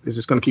won't. No, it's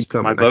just gonna keep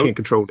coming. I can't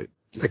control it.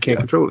 I can't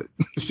control it.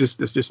 It's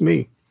just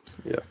me.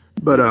 Yeah.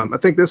 But I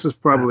think this is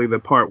probably the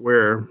part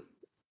where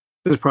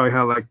this is probably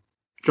how like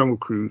Jungle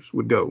Cruise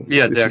would go.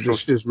 Yeah,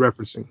 just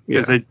referencing.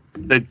 Yeah, because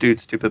they do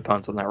stupid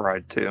puns on that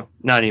ride too.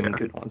 Not even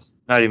good ones.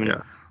 Not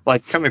even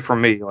like coming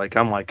from me. Like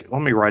I'm like,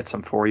 let me write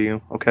some for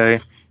you,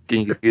 okay?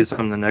 Can you use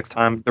them the next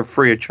time? They're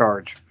free of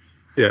charge.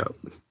 Yeah.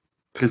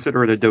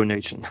 Consider it a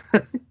donation.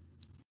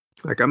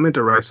 Like I meant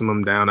to write some of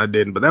them down, I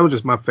didn't, but that was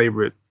just my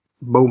favorite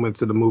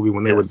moments of the movie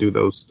when they would do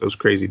those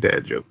crazy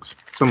dad jokes.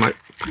 So I'm like,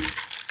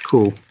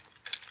 cool.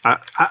 I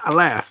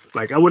laugh.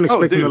 Like I wasn't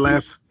expecting to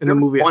laugh in the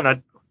movie.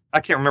 I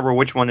can't remember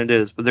which one it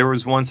is, but there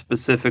was one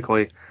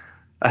specifically.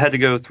 I had to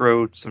go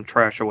throw some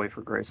trash away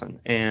for Grayson,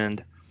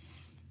 and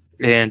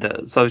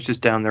so I was just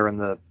down there in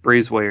the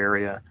breezeway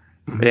area,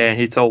 and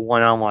he told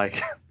one. I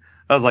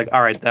was like,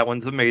 all right, that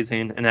one's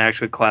amazing, and I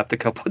actually clapped a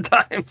couple of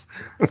times.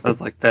 I was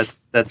like,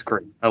 that's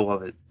great. I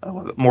love it.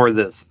 More of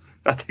this.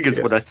 I think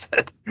is what I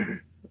said.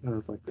 I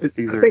was like, I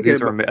think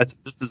this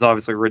is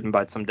obviously written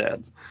by some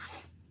dads.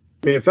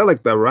 I mean, it felt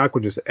like The Rock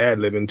was just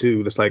ad-libbing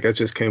too. It's like that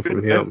just came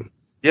from him.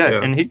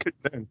 Yeah, and he could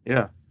have been.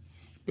 Yeah.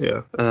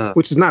 Yeah.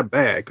 Which is not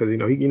bad because he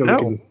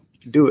can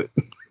do it.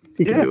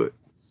 He can do it.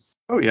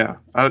 Oh yeah,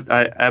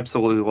 I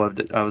absolutely loved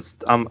it. I was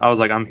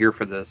like, I'm here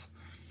for this.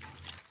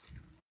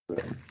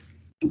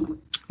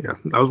 Yeah,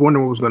 I was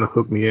wondering what was going to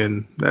hook me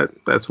in.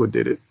 That's what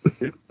did it.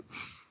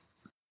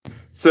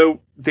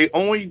 So the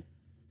only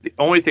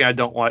thing I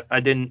don't like,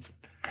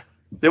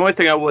 the only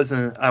thing I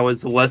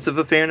was less of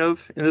a fan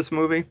of in this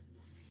movie.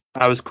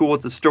 I was cool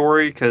with the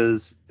story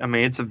because I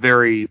mean it's a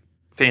very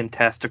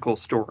fantastical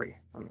story.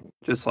 I mean,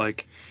 just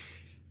like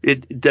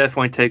it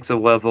definitely takes a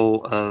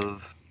level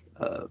of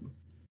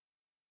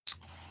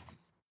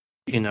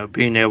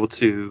being able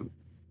to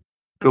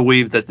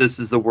believe that this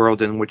is the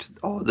world in which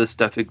all of this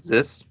stuff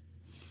exists.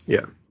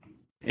 Yeah.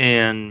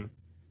 And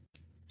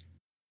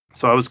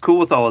so I was cool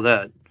with all of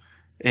that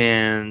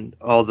and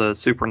all the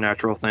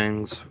supernatural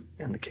things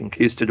and the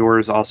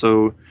conquistadors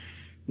also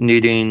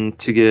needing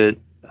to get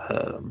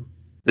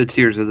the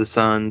Tears of the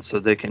Sun so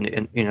they can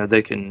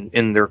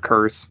end their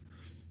curse.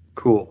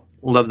 Cool.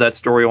 Love that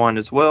storyline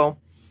as well.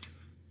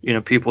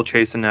 People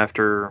chasing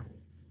after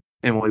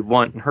Emily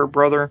Blunt and her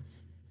brother.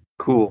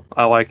 Cool.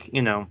 I like,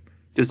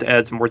 just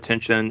adds more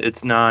tension.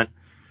 It's not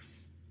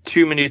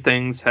too many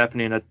things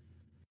happening at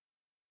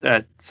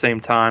the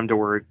same time to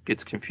where it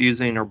gets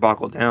confusing or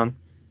boggled down.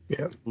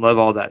 Yeah. Love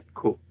all that.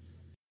 Cool.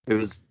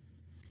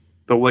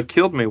 But what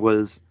killed me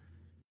was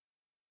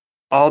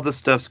all the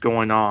stuff's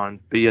going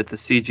on, but yet the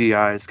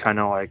CGI is kind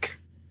of like,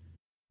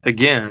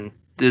 again,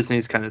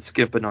 Disney's kind of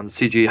skipping on the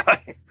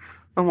CGI.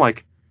 I'm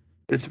like,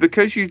 it's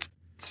because you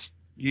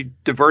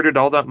diverted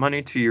all that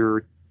money to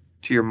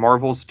your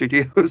Marvel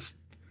Studios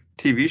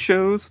TV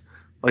shows.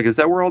 Like, is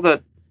that where all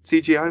that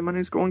CGI money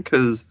is going?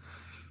 Because,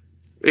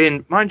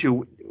 and mind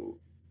you,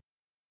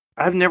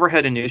 I've never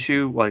had an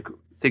issue like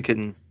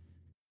thinking,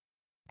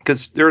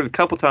 because there was a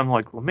couple times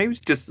like, well, maybe it's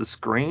just the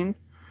screen.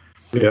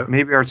 Yeah.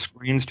 Maybe our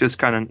screen's just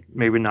kind of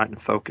maybe not in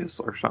focus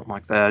or something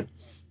like that.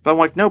 But I'm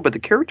like, no, but the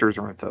characters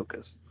are in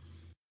focus.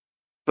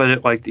 But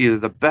it like either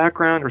the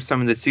background or some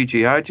of the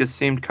CGI just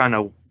seemed kind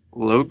of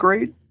low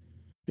grade.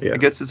 Yeah. I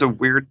guess it's a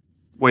weird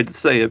way to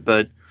say it,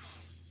 but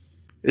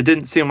it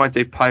didn't seem like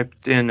they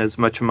piped in as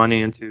much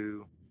money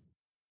into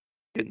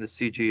getting the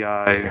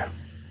CGI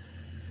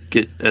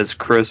get as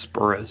crisp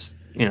or as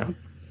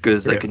good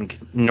as they can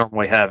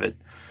normally have it.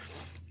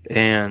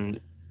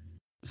 And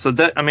so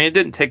that, I mean, it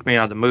didn't take me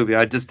out of the movie.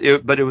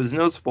 But it was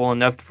noticeable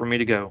enough for me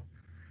to go,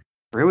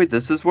 really,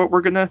 this is what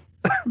we're gonna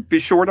be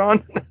short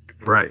on?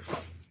 Right.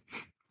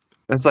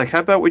 It's like, how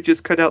about we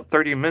just cut out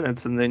 30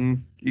 minutes and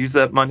then use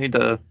that money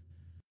to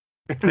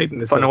tighten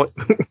this up.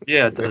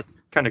 To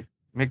kind of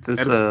make this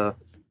add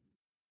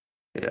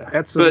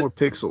some more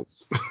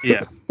pixels.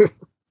 Yeah.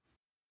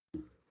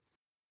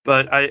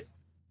 But I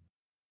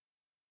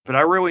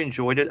really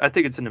enjoyed it. I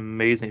think it's an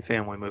amazing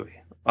family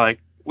movie.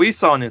 Like, we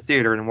saw it in the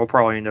theater, and we'll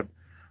probably end up,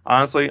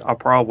 honestly, we'll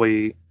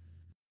probably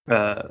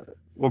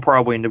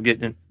end up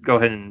go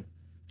ahead and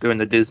doing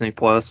the Disney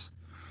Plus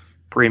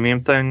premium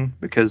thing,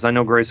 because I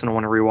know Grayson will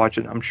want to rewatch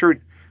it. I'm sure,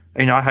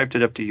 I hyped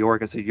it up to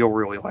York. I said,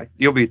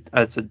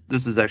 I said,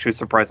 this is actually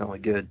surprisingly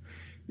good.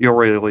 You'll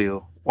really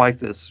like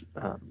this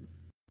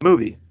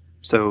movie.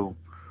 So,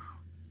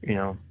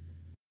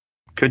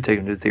 could take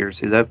him to the theater to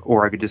see that,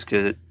 or I could just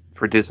get it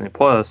for Disney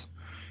Plus,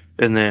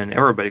 and then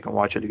everybody can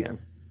watch it again.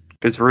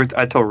 Because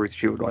I told Ruth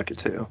she would like it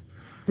too.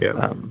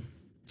 Yeah.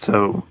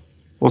 So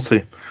we'll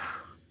see.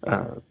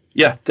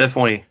 Yeah,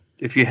 definitely.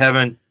 If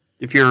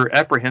you're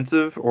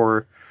apprehensive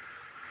or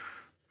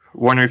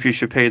wondering if you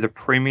should pay the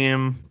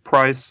premium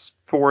price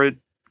for it,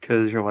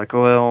 because you're like,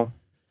 well,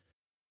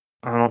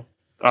 I don't.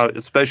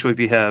 Especially if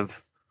you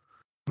have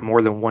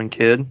more than one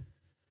kid,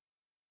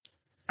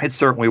 it's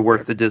certainly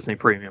worth the Disney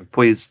premium.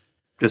 Please,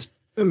 just.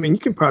 I mean, you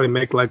can probably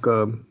make like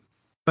a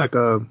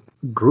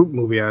group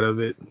movie out of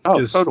it. Oh,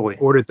 just totally.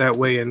 Order it that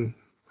way and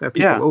have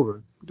people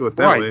over. Do it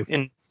that way.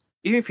 And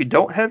even if you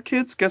don't have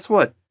kids, guess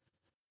what?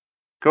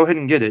 Go ahead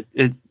and get it.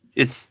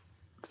 It's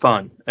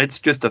fun. It's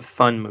just a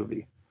fun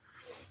movie.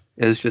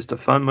 It's just a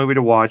fun movie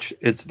to watch.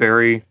 It's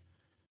very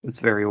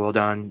well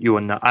done. You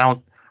would not.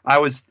 I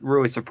was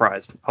really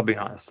surprised. I'll be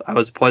honest. I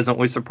was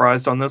pleasantly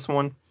surprised on this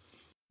one.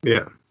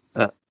 Yeah.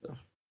 I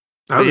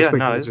was expecting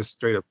to just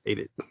straight up hate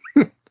it.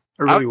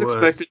 I was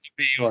expecting it to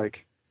be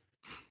like,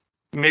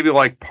 maybe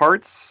like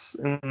parts,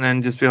 and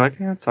then just be like,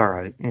 yeah, it's all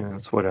right.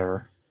 It's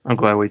whatever. I'm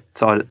glad we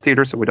saw it at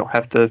theater, so we don't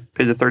have to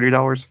pay the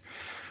 $30.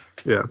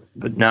 Yeah.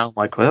 But now I'm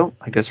like, well,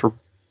 I guess we're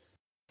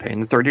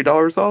paying the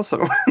 $30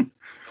 also.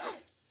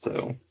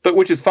 So, but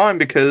which is fine,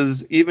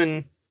 because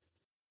even,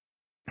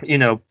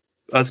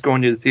 us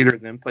going to the theater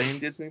and then playing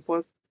Disney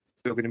Plus, it's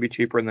still going to be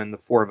cheaper than the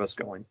four of us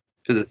going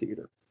to the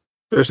theater.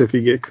 Especially if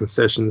you get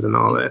concessions and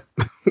all that.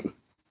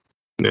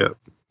 Yeah,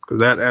 because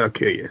that'll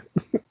kill you.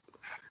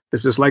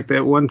 It's just like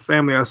that one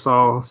family I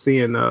saw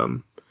seeing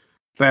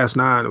Fast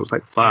 9. It was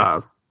like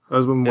 5.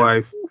 Husband,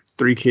 wife,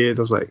 3 kids.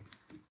 I was like,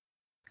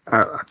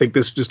 I think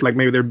this is just like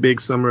maybe their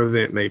big summer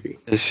event. Maybe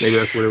that's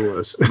what it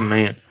was.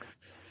 Man,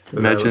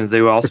 imagine if they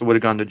also would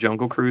have gone to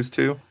Jungle Cruise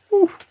too.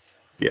 Oof.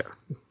 Yeah,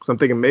 so I'm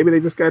thinking maybe they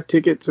just got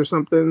tickets or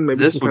something. Maybe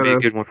this would be a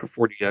good one for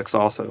 40X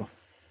also.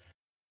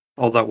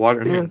 All that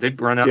water, yeah. Man,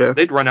 they'd run out. Yeah.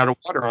 They'd run out of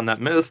water on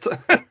that mist.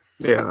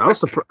 Yeah, I was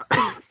surprised.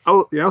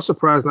 I was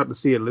surprised not to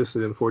see it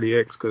listed in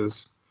 40X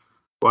because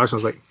I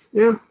was like,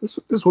 yeah,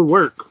 this would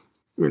work.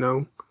 You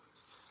know,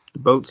 the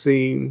boat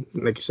scene,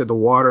 like you said, the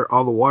water,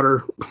 all the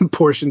water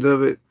portions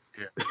of it.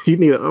 Yeah. You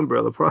need an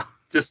umbrella, probably.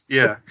 Just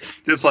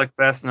like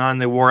Fast 9,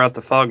 they wore out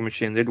the fog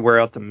machine. They'd wear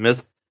out the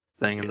mist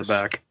thing in the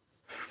back.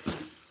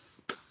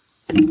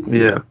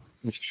 Yeah,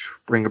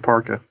 bring a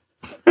parka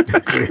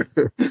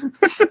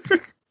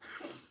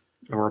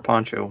or a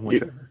poncho,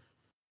 whichever.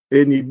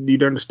 And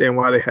you'd understand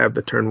why they have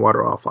the turn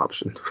water off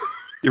option.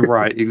 You're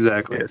right,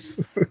 exactly. Yes.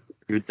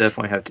 You would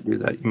definitely have to do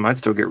that. You might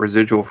still get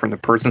residual from the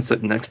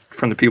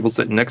people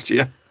sitting next to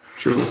you.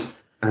 True.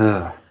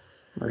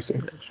 Mercy.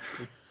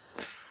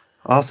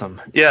 Awesome.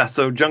 Yeah,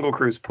 so Jungle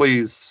Cruise,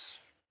 please.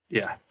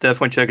 Yeah,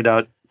 definitely check it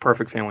out.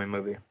 Perfect family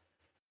movie.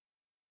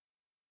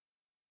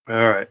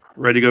 All right.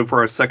 Ready to go for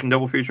our second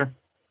double feature?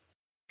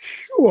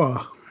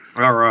 Sure.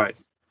 All right.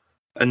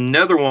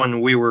 Another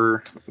one we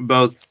were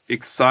both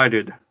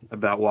excited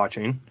about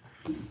watching.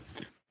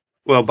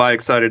 Well, by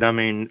excited, I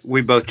mean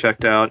we both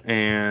checked out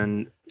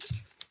and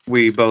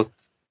we both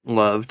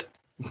loved.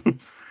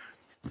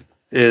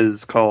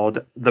 Is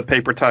called The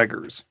Paper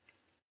Tigers.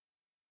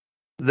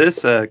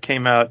 This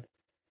came out,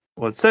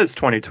 well, it says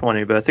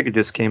 2020, but I think it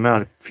just came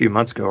out a few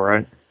months ago,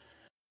 right?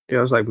 Yeah,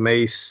 it was like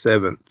May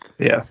 7th.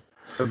 Yeah.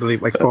 I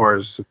believe, like far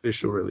as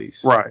official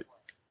release. Right.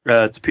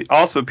 It's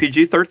also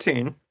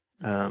PG-13.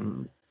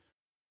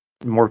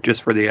 More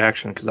just for the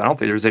action, because I don't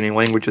think there's any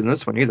language in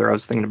this one either. I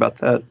was thinking about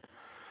that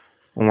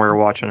when we were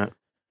watching it.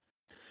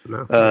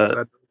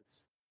 No.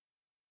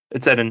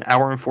 It's at an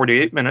hour and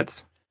 48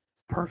 minutes.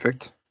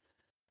 Perfect.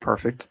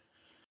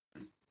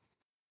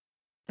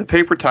 The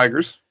Paper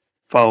Tigers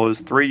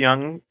follows 3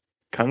 young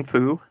kung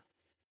fu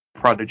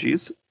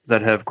prodigies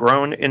that have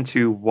grown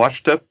into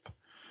washed-up,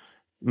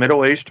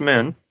 middle-aged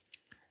men,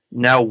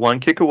 now one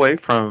kick away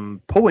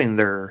from pulling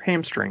their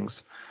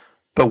hamstrings.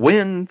 But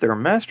when their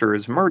master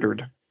is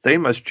murdered, they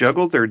must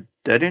juggle their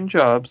dead-end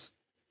jobs,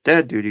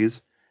 dad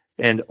duties,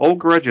 and old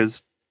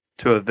grudges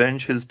to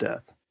avenge his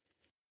death.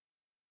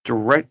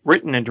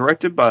 Written and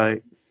directed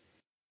by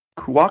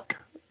Quoc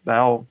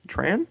Bao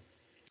Tran.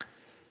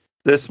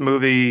 This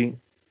movie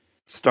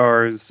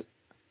stars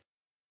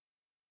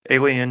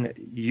Alien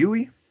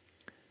Yui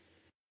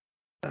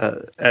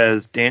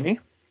as Danny,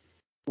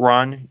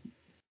 Ron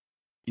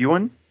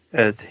Yuan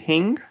as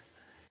Hing,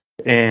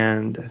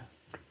 and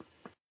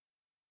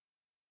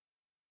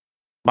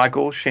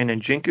Michael Shannon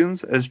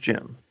Jenkins as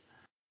Jim.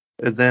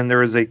 And then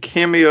there is a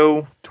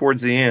cameo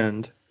towards the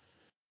end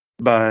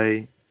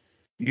by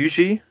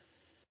Yuji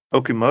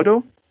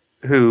Okimoto,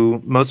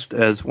 who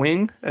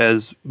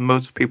as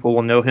most people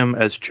will know him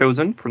as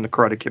Chosen from The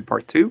Karate Kid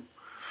Part 2.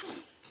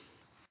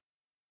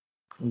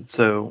 And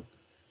so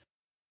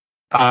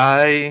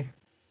I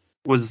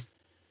was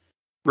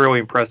really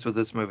impressed with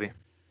this movie.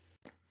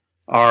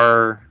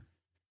 Our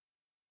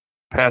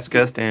past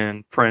guest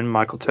and friend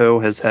Michael Toe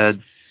has had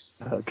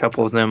a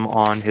couple of them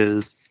on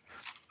his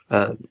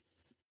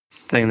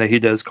thing that he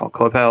does called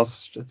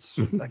Clubhouse. It's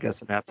I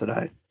guess an app that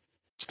I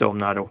still am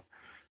not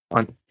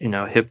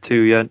hip to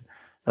yet.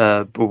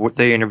 But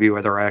they interview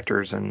other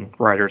actors and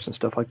writers and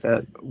stuff like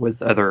that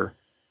with other,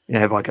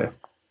 have like a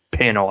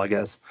panel, I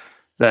guess,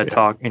 that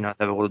talk, have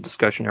a little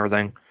discussion and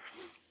everything.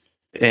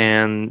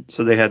 And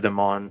so they had them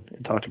on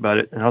and talked about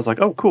it. And I was like,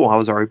 oh, cool. I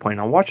was already planning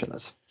on watching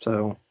this.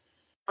 So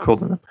cool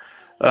to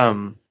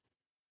them.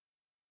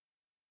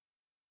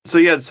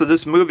 So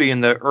this movie,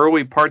 in the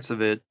early parts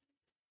of it,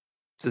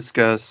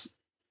 shows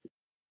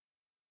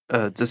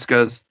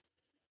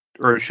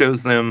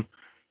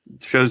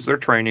their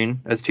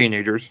training as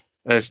teenagers,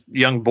 as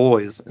young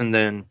boys, and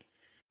then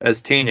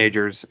as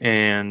teenagers,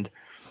 and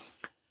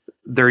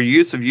their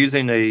use of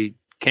using a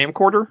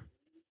camcorder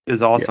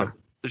is awesome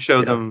to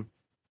show them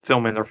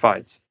filming their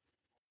fights.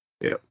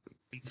 Yeah.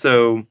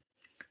 So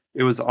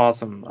it was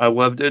awesome. I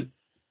loved it.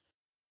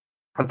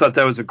 I thought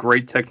that was a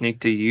great technique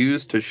to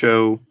use to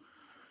show,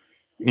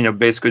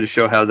 basically to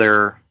show how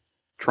they're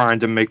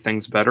trying to make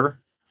things better.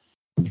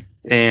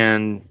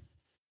 And,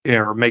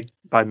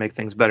 make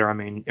things better, I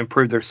mean,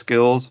 improve their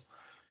skills,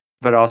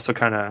 but also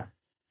kind of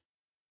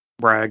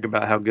brag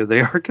about how good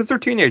they are because they're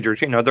teenagers.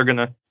 They're going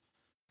to.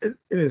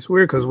 It's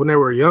weird because when they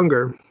were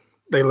younger,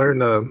 they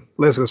learned a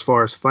lesson as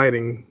far as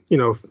fighting.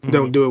 If you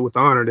don't do it with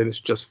honor, then it's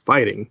just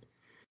fighting.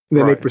 And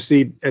then they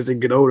proceed, as they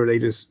get older, they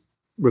just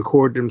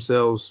record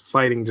themselves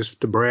fighting just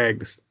to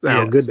brag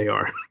how good they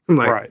are. I'm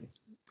like,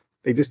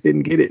 they just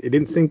didn't get it. It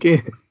didn't sink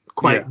in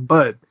quite,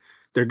 but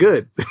they're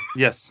good.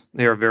 Yes,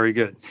 they are very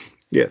good.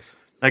 Yes.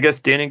 I guess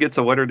Danny gets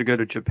a letter to go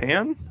to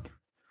Japan.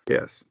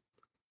 Yes.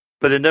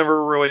 But it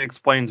never really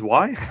explains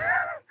why.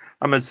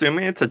 I'm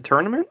assuming it's a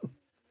tournament.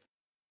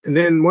 And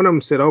then one of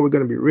them said, oh, we're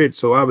going to be rich.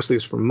 So obviously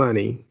it's for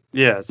money.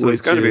 Yeah, so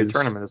it's which got to be a is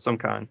tournament of some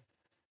kind.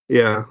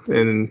 yeah,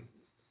 and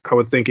I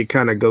would think it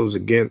kind of goes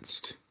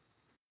against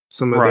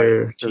some of Right,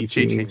 their the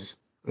teachings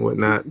and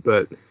whatnot.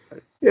 But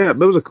yeah,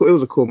 but it was a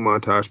cool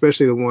montage,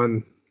 especially the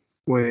one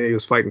when he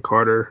was fighting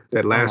Carter.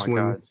 That Oh last my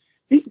one, god,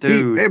 he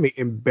dude, I mean,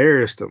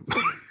 embarrassed him.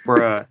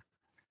 bruh.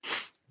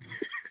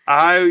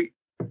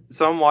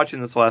 So I'm watching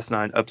this last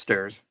night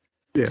upstairs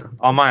Yeah,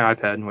 on my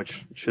iPad,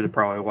 which should have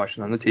probably watched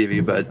it on the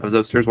TV, but I was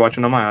upstairs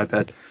watching on my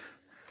iPad,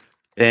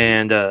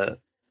 and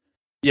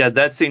yeah,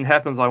 that scene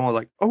happens. I was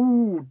like,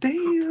 oh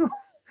damn,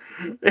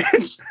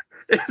 and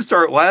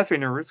start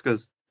laughing, and Rich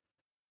goes,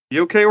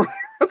 "You okay?"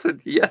 I said,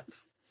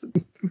 "Yes."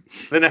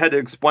 Then I had to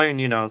explain,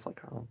 I was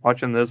like, oh, I'm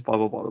watching this, blah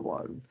blah blah blah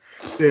blah.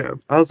 yeah,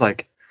 I was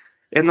like,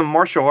 and the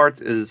martial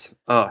arts is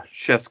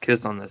chef's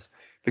kiss on this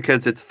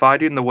because it's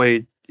fighting the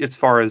way, as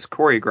far as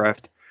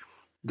choreographed,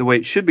 the way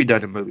it should be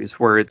done in movies,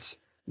 where it's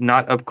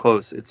not up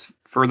close, it's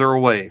further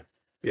away,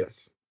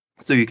 yes,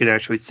 so you can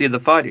actually see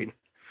the fighting,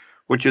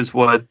 which is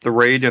what the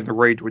Raid and the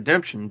Raid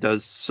Redemption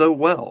does so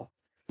well,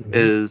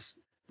 is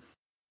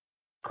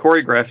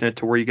choreographing it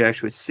to where you can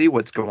actually see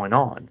what's going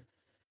on,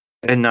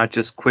 and not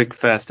just quick,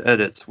 fast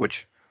edits,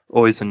 which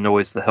always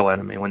annoys the hell out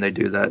of me when they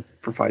do that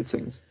for fight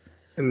scenes.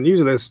 And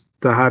usually that's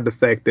to hide the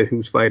fact that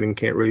who's fighting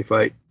can't really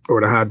fight, or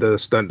to hide the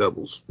stunt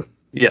doubles.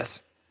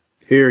 Yes.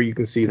 Here you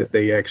can see that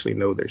they actually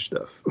know their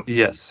stuff.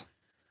 Yes.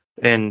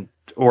 And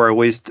or at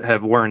least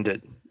have learned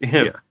it.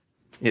 Yeah.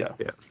 Yeah.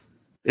 Yeah.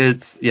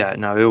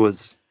 It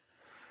was,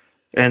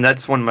 and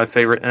that's one of my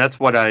favorite, and that's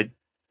what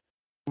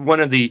one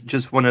of the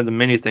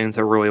many things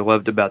I really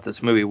loved about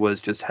this movie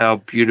was just how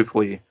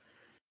beautifully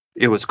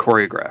it was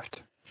choreographed.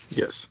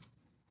 Yes.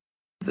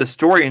 The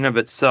story in of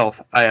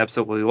itself, I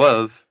absolutely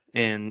love,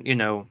 and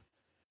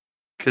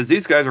because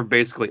these guys are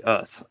basically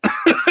us.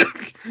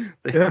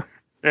 Yeah.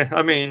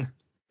 I mean,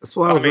 that's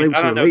why I was able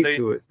to relate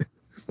to it.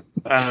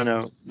 I don't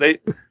know.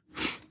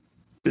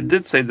 It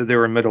did say that they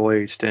were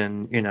middle-aged,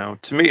 and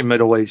to me,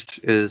 middle-aged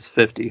is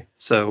 50.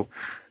 So,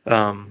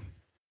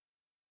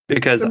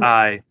 because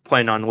I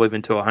plan on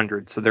living to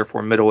 100, so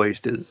therefore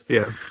middle-aged is.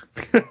 Yeah.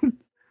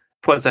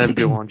 Plus, I have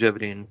good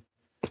longevity in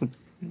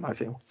my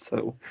family,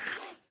 so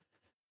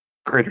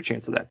greater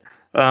chance of that.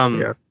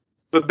 Yeah.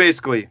 But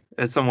basically,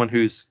 as someone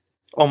who's,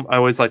 I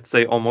always like to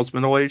say almost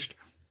middle-aged,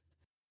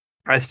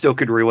 I still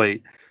could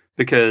relate,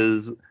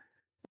 because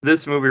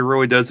this movie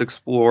really does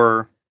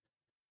explore,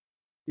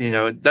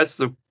 that's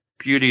the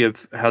beauty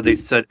of how they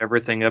set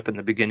everything up in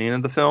the beginning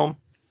of the film,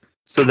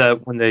 so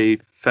that when they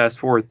fast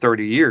forward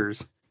 30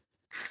 years,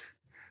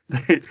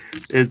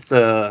 it's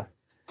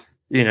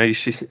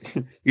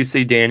you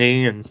see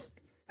Danny and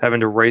having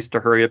to race to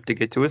hurry up to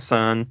get to his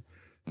son,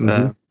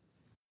 a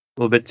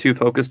little bit too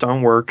focused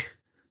on work,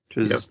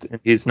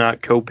 he's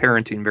not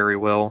co-parenting very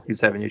well. He's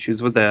having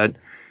issues with that,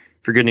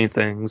 forgetting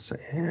things,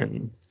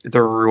 and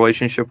their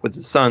relationship with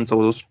his son,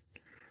 so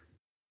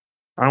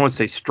I don't want to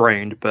say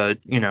strained, but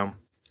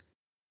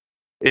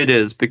it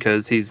is,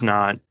 because he's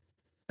not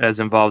as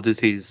involved as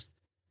he's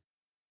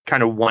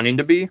kind of wanting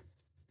to be.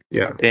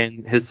 Yeah.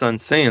 And his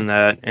son's seeing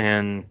that,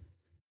 and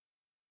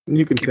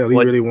you can tell he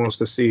really wants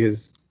to see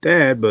his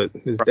dad, but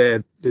his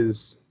dad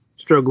is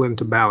struggling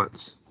to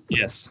balance.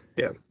 Yes.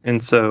 Yeah.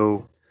 And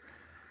so,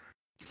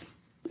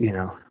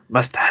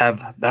 must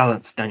have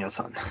balance,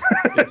 Daniel-san.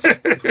 Yes.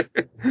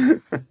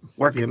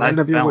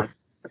 Work-life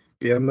balance.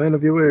 Be a man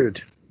of your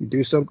word. You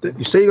do something.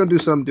 You say you're gonna do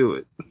something, do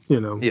it.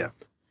 Yeah.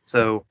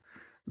 So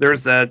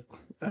there's that.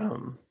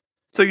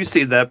 So you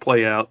see that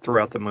play out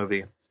throughout the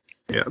movie.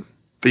 Yeah.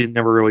 But it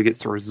never really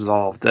gets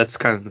resolved. That's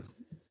kind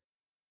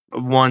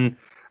of one.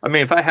 I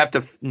mean, if I have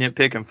to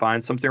nitpick and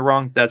find something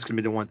wrong, that's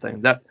gonna be the one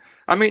thing. No,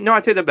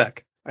 I take that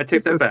back. I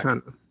take that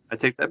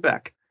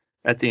back.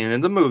 At the end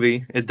of the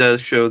movie, it does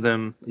show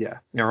them. Yeah.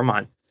 Never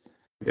mind.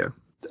 Yeah.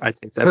 I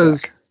take that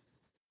back.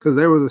 Because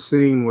there was a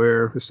scene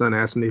where his son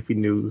asked him if he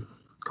knew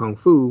Kung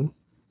Fu.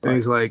 And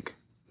he's like,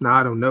 no,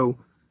 I don't know.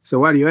 So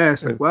why do you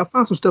ask? Like, well, I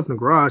found some stuff in the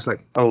garage.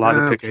 Like, a lot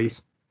of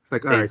pictures. Okay.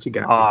 Like, all right, you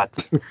got a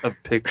lot of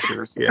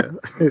pictures. Yeah.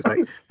 He's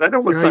like, that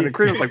almost sounded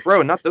crazy. I was like,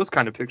 bro, not those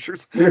kind of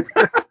pictures. He's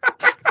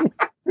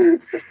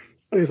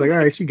like, all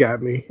right, you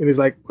got me. And he's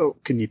like, well,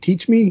 can you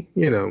teach me?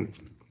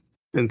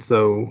 And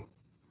so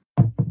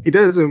he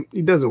doesn't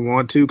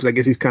want to, because I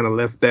guess he's kind of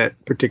left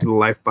that particular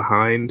life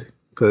behind.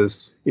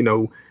 Because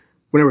when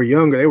they were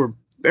younger,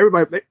 they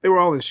were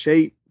all in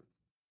shape,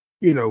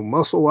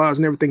 muscle wise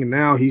and everything, and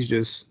now he's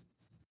just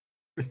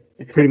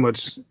pretty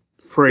much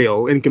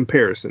frail in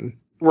comparison.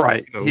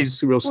 Right.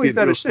 He's real small. Yeah, he's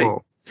out of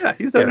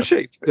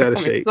shape. He's out of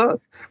shape.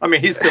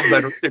 He's still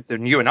better shape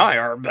than you and I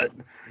are, but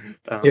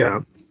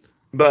yeah.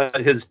 But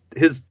his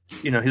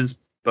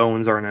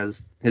bones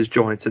aren't his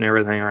joints and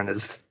everything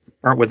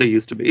aren't what they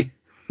used to be.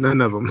 None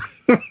of them.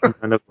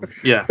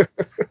 Yeah.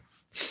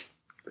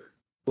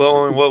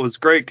 Well, and what was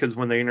great, because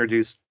when they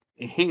introduced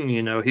him,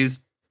 he's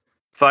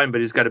fine, but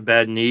he's got a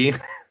bad knee.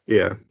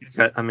 Yeah. He's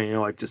got,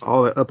 just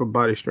all that upper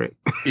body strength.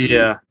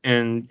 Yeah,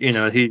 and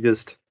he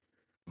just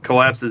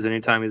collapses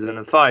anytime he's in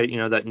a fight.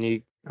 That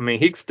knee. He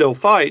can still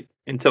fight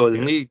until his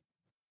knee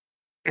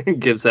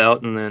gives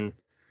out, and then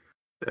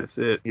That's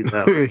it. He's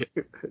out.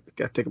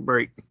 Gotta take a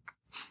break.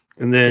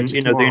 And then Catch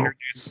you they tomorrow.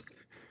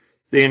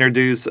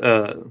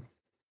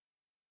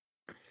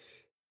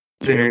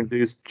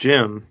 introduce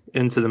Jim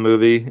into the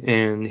movie,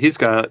 and he's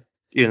got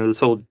this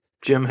whole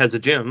Jim has a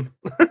gym.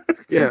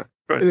 Yeah,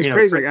 and it's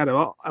crazy. Like out of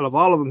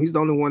all of them, he's the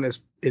only one that's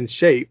in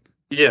shape.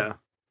 Yeah,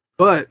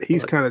 but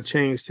he's kind of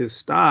changed his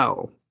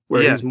style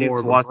where he's more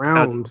of a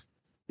ground.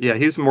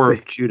 He's more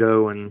of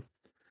judo and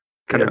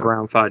kind of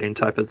ground fighting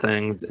type of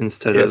thing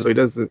instead of. So he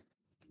doesn't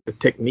the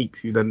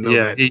techniques. He doesn't know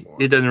that anymore.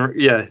 He doesn't.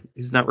 Yeah,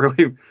 he's not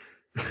really.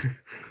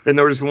 And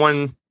there's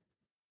one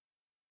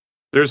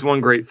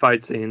great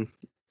fight scene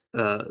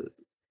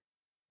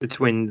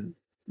between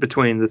the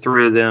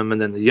three of them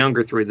and then the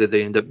younger three that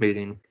they end up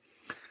meeting.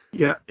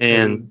 Yeah,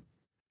 and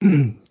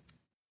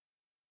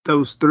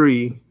those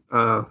three,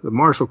 the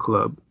Marshall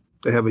Club,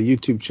 they have a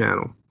YouTube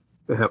channel.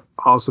 They have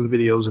awesome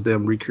videos of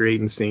them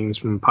recreating scenes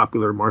from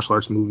popular martial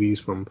arts movies,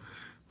 from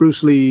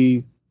Bruce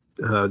Lee,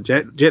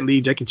 Jet Li,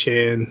 Jackie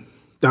Chan,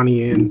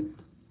 Donnie Yen.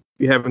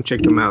 If you haven't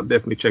checked them out,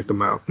 definitely check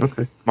them out.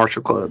 Okay,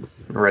 Marshall Club,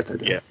 right there.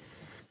 Yeah.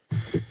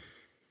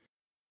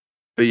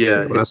 But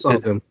yeah, when I saw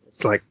them,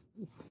 it's like,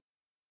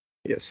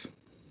 yes.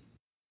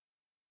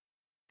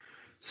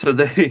 So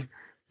there's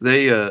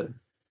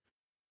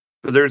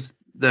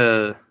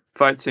the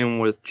fight scene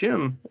with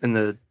Jim and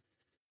the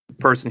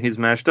person he's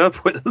mashed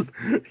up with.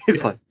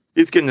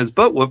 He's getting his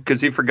butt whooped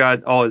because he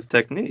forgot all his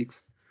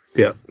techniques.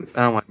 Yeah.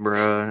 I'm like,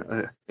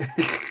 bruh.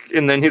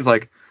 And then he's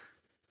like,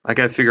 I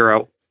got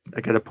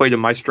to play to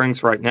my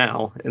strengths right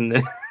now. And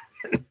then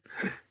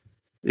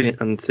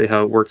and see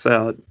how it works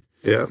out.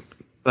 Yeah.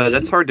 But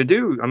that's hard to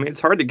do. I mean, it's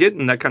hard to get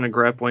in that kind of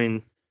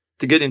grappling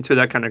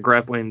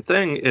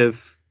thing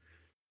if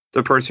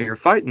the person you're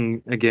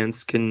fighting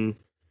against can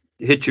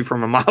hit you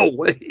from a mile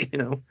away,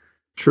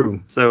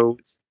 True. So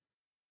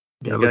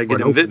you gotta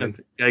get inventive.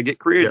 You gotta get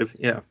creative.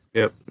 Yep.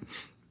 Yeah.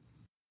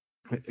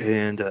 Yep.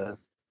 And but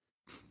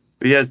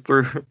yeah,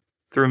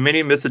 through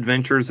many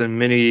misadventures and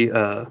many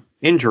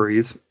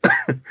injuries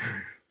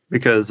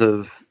because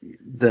of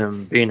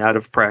them being out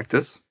of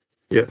practice.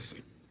 Yes.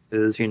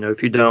 Is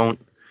if you don't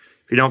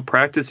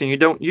practice and you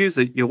don't use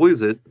it, you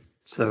lose it.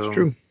 So that's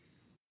true.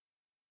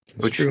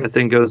 I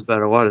think goes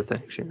about a lot of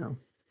things,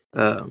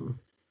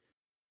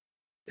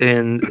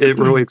 and it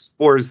really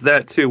explores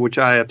that too, which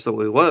I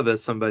absolutely love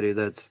as somebody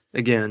that's,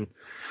 again,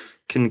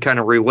 can kind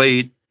of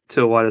relate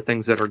to a lot of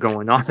things that are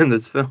going on in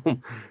this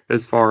film,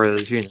 as far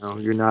as,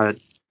 you're not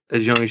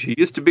as young as you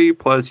used to be,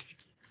 plus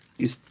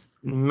you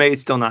may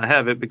still not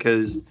have it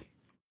because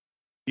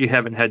you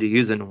haven't had to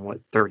use it in,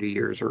 30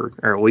 years or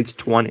at least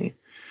 20.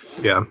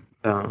 Yeah.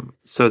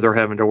 So they're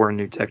having to learn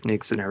new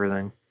techniques and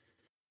everything.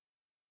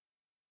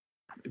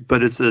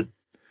 But it's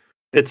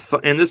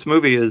fun, and this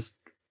movie is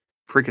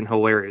freaking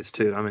hilarious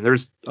too. I mean,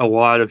 there's a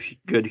lot of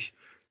good.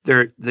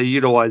 They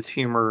utilize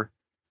humor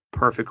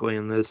perfectly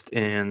in this,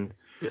 and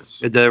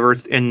yes. it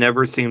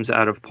never seems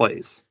out of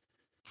place.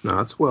 No,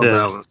 it's well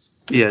balanced.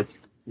 Yes.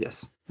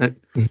 It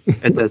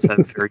does have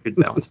a very good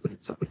balance.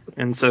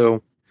 And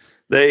so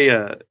they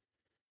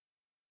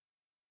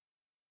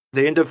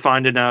end up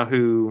finding out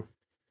who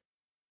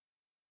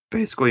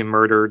basically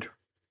murdered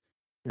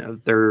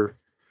their.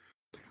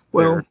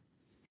 Well.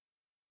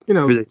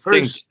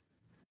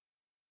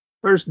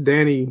 First,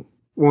 Danny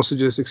wants to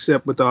just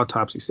accept what the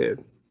autopsy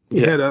said. He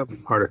had a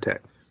heart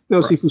attack.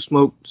 Sifu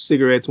smoked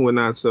cigarettes and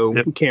whatnot, so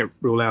we can't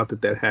rule out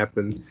that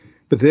happened.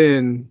 But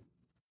then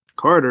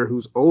Carter,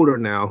 who's older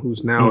now,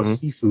 who's now a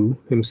Sifu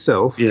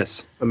himself,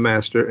 a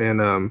master,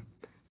 and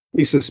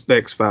he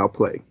suspects foul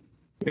play.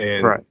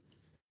 And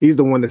he's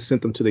the one that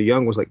sent them to the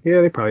young ones, like,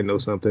 yeah, they probably know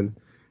something.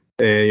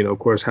 And, of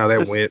course, how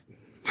that went.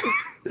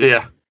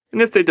 Yeah.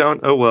 And if they don't,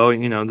 oh, well,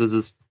 this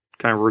is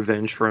kind of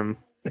revenge from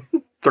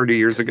 30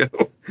 years ago.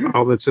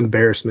 All this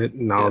embarrassment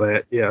and all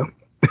that, yeah.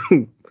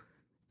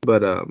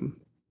 But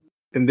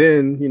and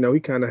then he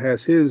kind of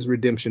has his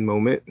redemption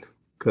moment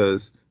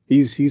because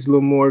he's a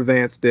little more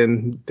advanced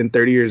than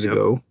 30 years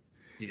ago,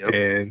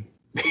 and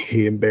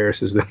he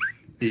embarrasses them.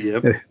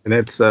 Yep. And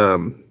that's I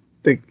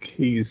think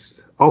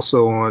he's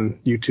also on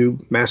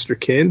YouTube, Master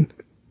Ken.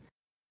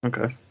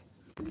 Okay.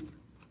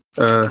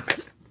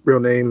 Real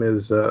name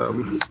is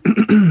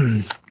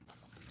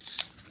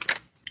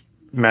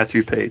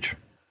Matthew Page.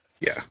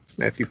 Yeah,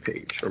 Matthew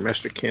Page, or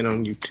Master Ken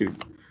on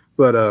YouTube.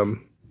 But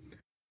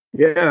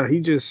yeah,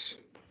 he's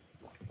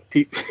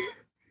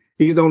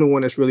the only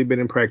one that's really been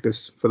in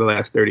practice for the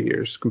last 30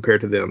 years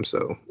compared to them.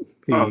 So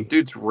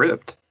dude's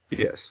ripped.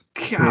 Yes.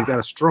 He's got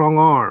a strong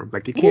arm.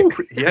 Like he can't.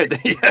 Yeah.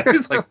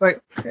 He's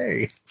like,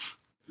 hey,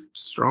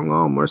 strong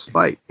arm, let's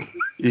fight.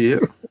 Yeah.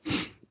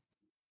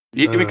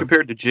 Even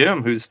compared to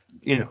Jim, who's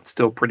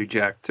still pretty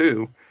jacked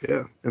too.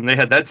 Yeah. And they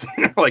had that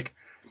scene like.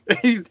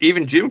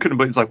 Even Jim couldn't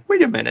believe. He's like,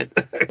 wait a minute.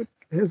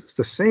 It's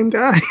the same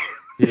guy.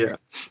 Yeah.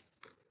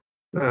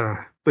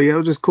 But yeah, it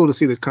was just cool to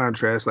see the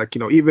contrast. Like,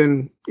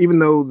 even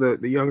though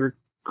the younger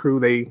crew,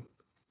 they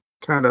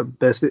kind of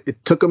bested,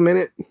 it took a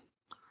minute,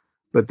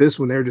 But this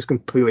one, they're just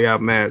completely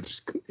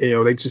outmatched.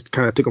 They just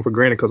kind of took him for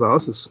granted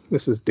because,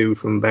 this is dude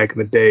from back in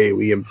the day.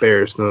 We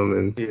embarrassed him,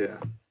 and Yeah.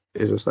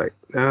 it's just like,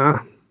 nah,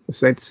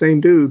 this ain't the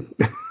same dude.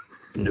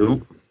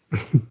 Nope.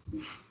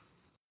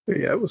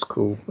 Yeah, it was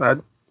cool.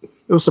 It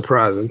was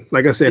surprising.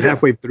 Like I said,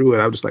 halfway through it,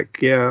 I was just like,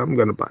 yeah, I'm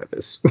gonna buy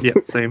this. Yeah,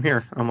 same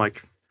here. I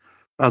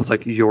was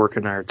like, York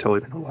and I are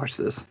totally gonna watch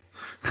this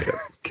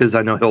because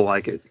I know he'll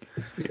like it.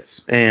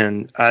 Yes.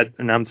 And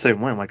I'm the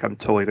same way. I'm like, I'm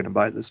totally gonna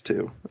buy this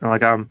too. And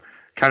like, I'm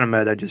kind of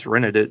mad I just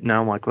rented it.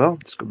 Now I'm like, well,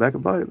 let's go back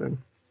and buy it then.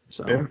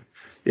 So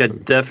yeah,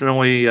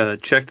 definitely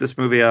check this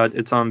movie out.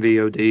 It's on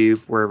VOD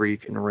wherever you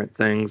can rent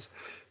things.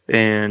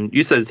 And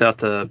you said it's out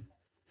to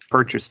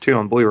purchase too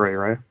on Blu-ray,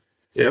 right?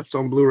 Yep, it's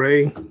on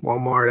Blu-ray,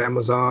 Walmart,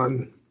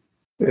 Amazon,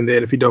 and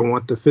then if you don't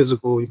want the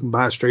physical, you can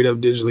buy it straight up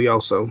digitally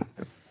also.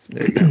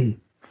 There you go.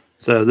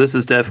 So this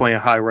is definitely a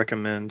high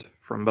recommend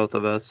from both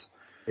of us.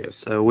 Yes.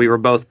 So we were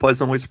both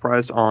pleasantly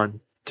surprised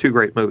on two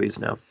great movies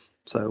now.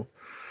 So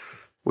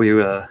we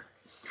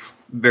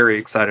very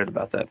excited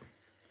about that.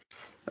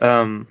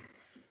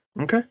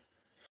 Okay.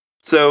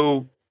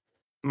 So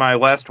my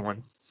last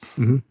one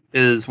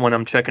is one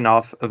I'm checking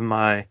off of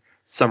my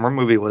summer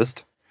movie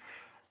list.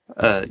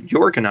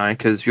 York and I,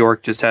 because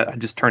York I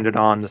just turned it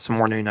on this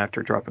morning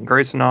after dropping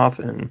Grayson off,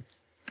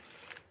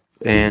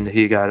 and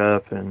he got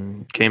up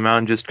and came out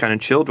and just kind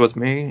of chilled with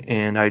me,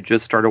 and I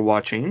just started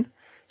watching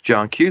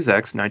John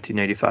Cusack's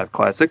 1985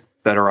 classic,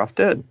 Better Off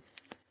Dead.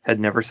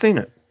 Had never seen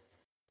it.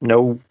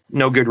 No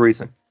good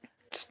reason.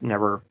 Just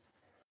never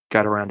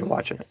got around to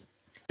watching it.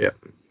 Yeah.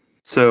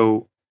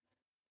 So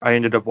I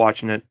ended up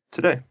watching it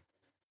today.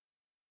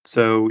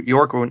 So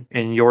York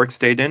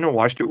stayed in and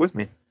watched it with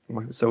me.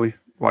 So we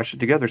watched it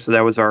together. So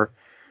that was our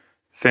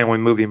family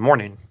movie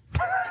morning.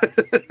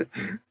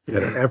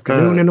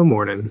 Afternoon and the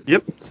morning.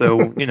 Yep.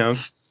 So,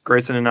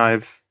 Grayson and I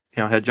have,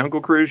 had Jungle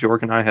Cruise.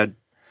 York and I had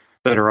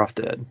Better Off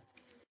Dead.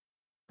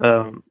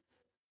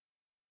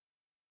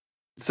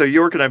 So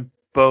York and I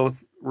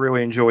both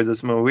really enjoyed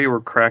this movie. We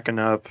were cracking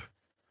up.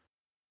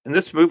 And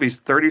this movie's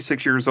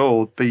 36 years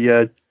old, but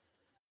yet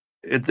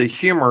the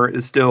humor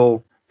is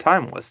still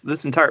timeless.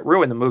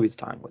 The movie's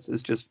timeless.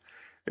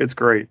 It's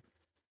great.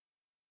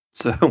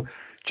 So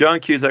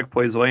John Cusack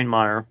plays Lane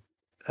Meyer,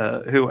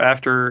 who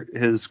after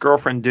his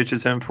girlfriend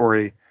ditches him for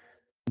a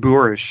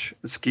boorish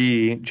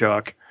ski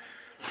jock,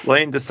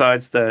 Lane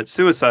decides that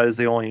suicide is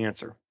the only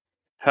answer.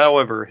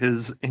 However,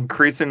 his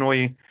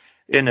increasingly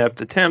inept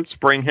attempts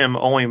bring him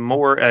only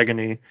more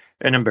agony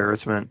and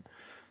embarrassment,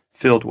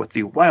 filled with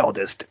the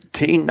wildest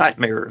teen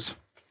nightmares.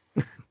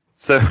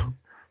 So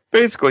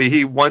basically,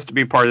 he wants to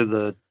be part of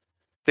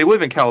they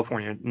live in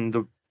California,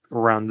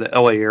 around the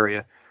LA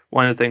area.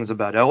 One of the things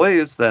about LA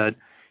is that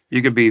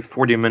you could be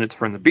 40 minutes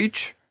from the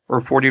beach or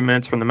 40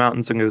 minutes from the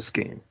mountains and go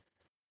skiing.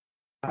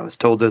 I was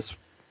told this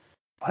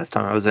last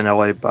time I was in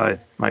LA by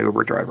my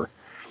Uber driver.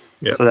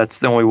 Yep. So that's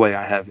the only way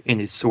I have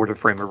any sort of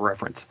frame of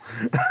reference.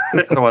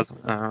 Otherwise,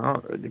 I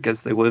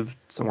guess they live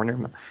somewhere near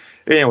me.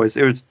 Anyways,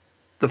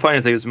 the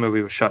funny thing is the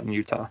movie was shot in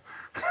Utah,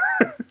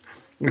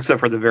 except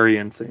for the very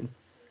end scene.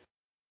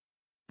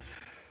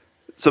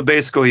 So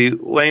basically,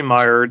 Lane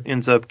Meyer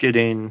ends up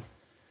getting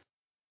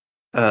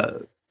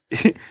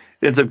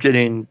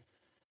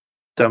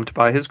dumped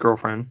by his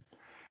girlfriend,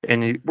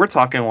 and we're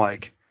talking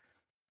like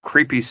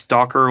creepy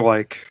stalker,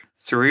 like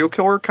serial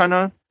killer kind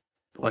of,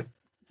 like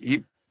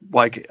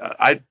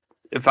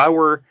if I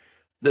were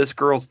this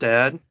girl's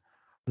dad,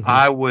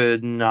 I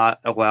would not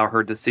allow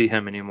her to see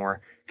him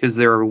anymore, because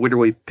there are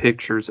literally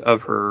pictures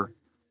of her,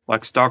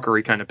 like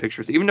stalkery kind of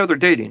pictures, even though they're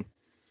dating,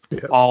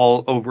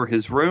 all over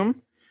his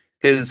room.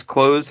 His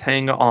clothes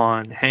hang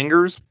on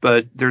hangers,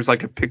 but there's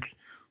like a picture,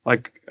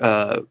 like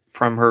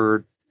from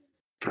her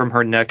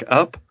neck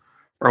up,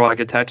 or like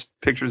attached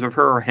pictures of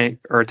her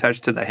or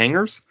attached to the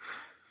hangers.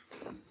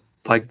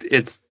 Like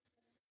he's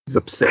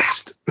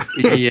obsessed.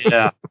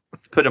 Yeah,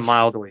 put it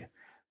mildly.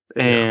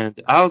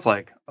 And I was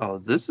like, oh,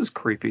 this is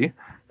creepy.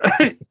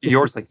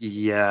 Yours like,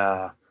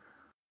 yeah.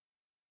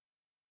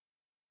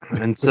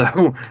 And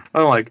so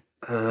I'm like,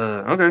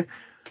 okay.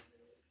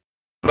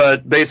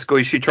 But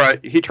basically, he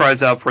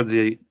tries out for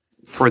the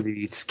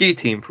ski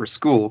team for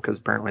school, because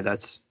apparently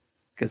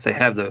because they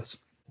have those,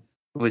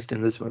 at least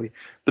in this movie.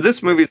 But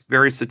this movie is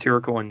very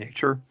satirical in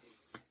nature,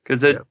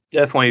 because it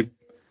definitely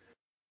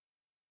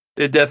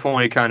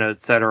kind of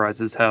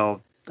satirizes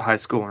how high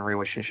school and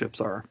relationships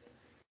are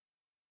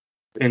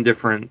in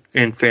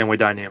family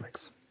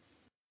dynamics.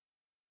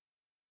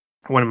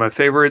 One of my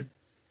favorite,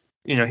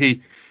 he's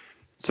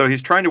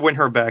trying to win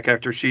her back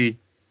after she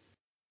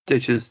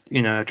ditches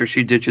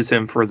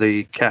him for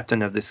the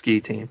captain of the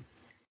ski team.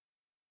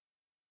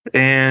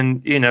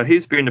 And,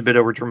 he's being a bit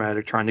over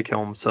dramatic, trying to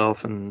kill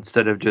himself,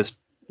 instead of just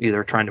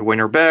either trying to win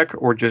her back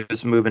or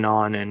just moving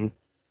on and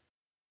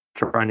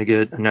trying to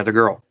get another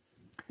girl.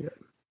 Yeah.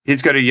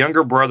 He's got a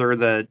younger brother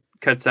that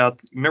cuts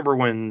out. Remember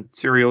when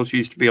cereals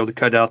used to be able to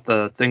cut out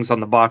the things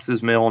on the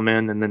boxes, mail them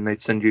in, and then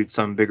they'd send you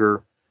some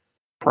bigger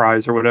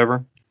prize or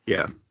whatever?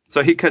 Yeah.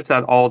 So he cuts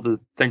out all the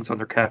things on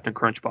their Captain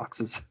Crunch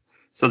boxes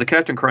So the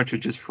Captain Crunch is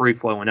just free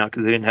flowing out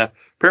because they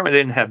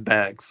didn't have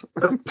bags.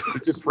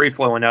 Just free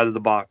flowing out of the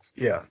box.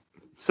 Yeah.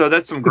 So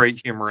that's some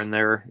great humor in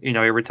there.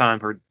 Every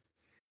time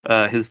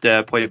his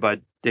dad, played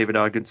by David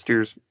Ogden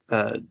Stiers,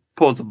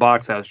 pulls the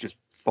box out, it's just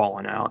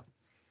falling out.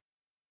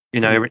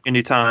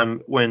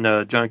 Anytime when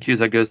John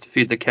Cusack goes to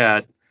feed the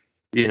cat,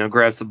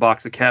 grabs the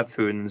box of cat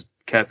food and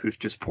cat food's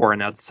just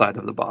pouring out the side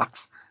of the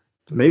box.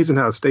 It's amazing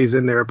how it stays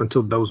in there up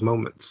until those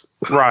moments.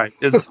 Right.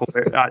 It's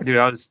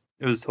hilarious.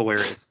 It was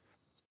hilarious.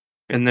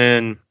 And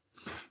then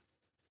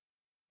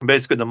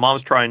basically the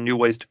mom's trying new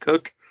ways to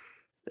cook,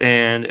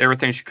 and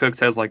everything she cooks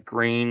has like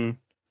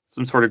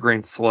some sort of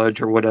green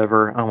sludge or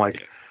whatever. I'm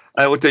like,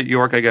 I looked at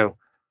York, I go,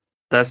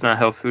 that's not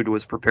how food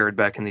was prepared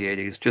back in the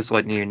 80s. Just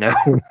letting you know.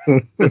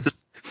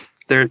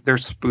 They're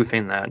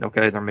spoofing that,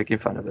 okay? They're making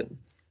fun of it.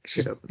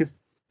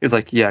 He's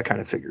like, yeah, I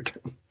kind of figured.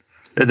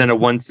 And then at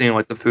one scene,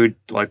 like the food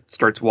like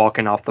starts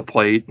walking off the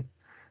plate.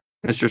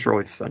 It's just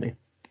really funny.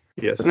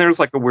 Yes. And there's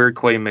like a weird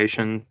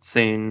claymation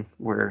scene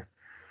where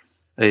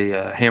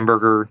a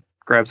hamburger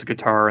grabs a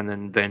guitar and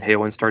then Van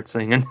Halen starts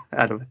singing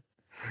out of it.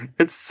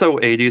 It's so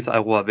 80s. I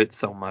love it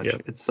so much. Yeah.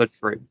 It's such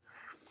great.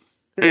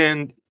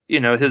 And,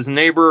 his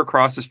neighbor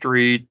across the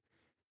street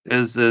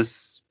is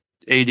this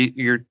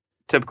your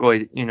typical,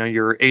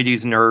 your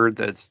 80s nerd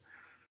that's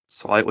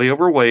slightly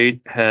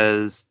overweight,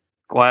 has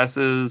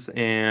glasses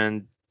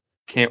and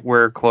can't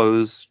wear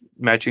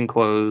matching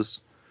clothes.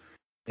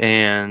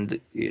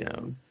 And,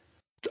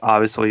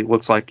 obviously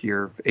looks like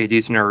your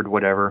 80s nerd,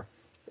 whatever.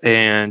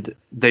 And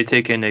they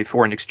take in a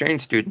foreign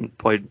exchange student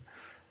played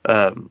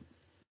by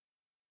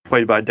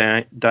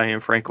Diane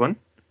Franklin.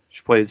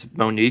 She plays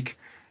Monique,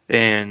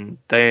 and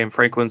Diane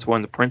Franklin's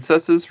one of the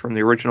princesses from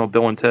the original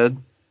Bill and Ted.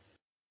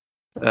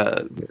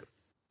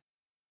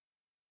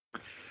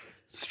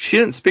 She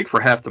didn't speak for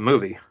half the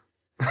movie.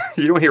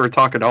 You don't hear her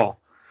talk at all,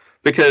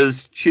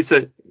 because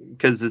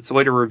it's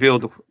later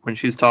revealed when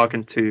she's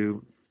talking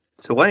to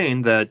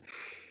Lane that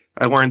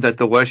I learned that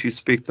the less you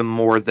speak, the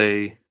more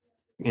they.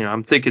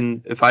 I'm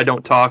thinking if I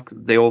don't talk,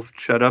 they'll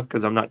shut up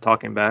because I'm not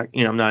talking back.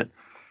 I'm not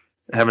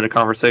having a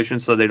conversation,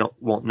 so they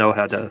won't know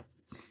how to.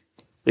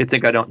 They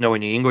think I don't know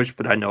any English,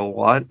 but I know a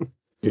lot.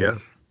 Yeah.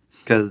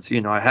 Because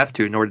I have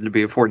to in order to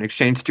be a foreign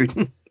exchange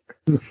student.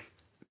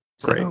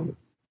 So, right.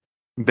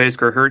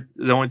 Basically,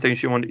 the only thing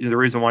the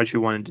reason why she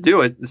wanted to do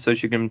it is so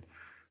she can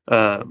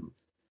go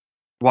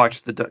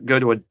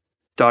to a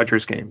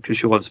Dodgers game because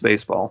she loves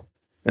baseball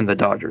and the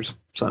Dodgers.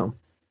 So.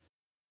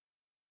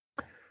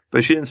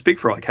 But she didn't speak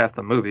for like half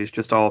the movie. It's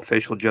just all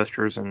facial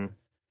gestures and,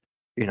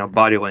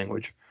 body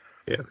language.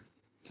 Yeah.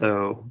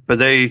 So, but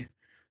her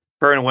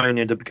and Wayne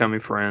ended up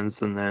becoming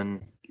friends, and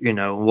then,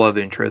 love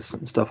interests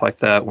and stuff like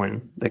that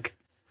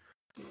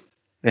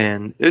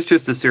and it's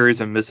just a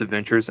series of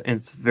misadventures, and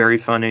it's very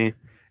funny.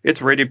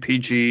 It's rated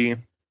PG.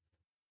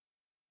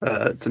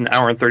 It's an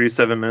hour and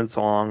 37 minutes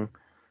long.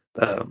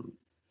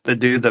 The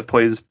dude that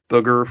plays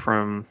Booger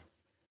from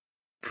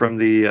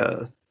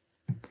the,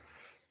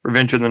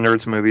 Revenge of the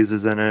Nerds movies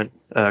is in it.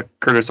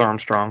 Curtis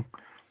Armstrong.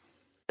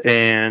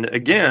 And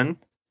again,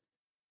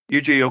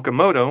 Yuji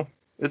Okamoto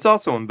is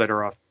also in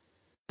Better Off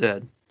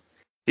Dead.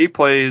 He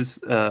plays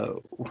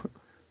one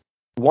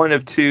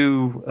of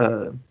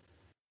two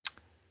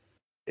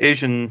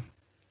Asian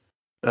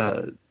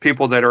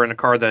people that are in a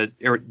car that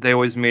they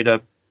always meet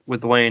up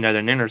with Wayne at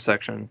an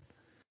intersection.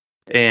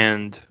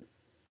 And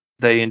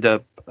they end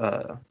up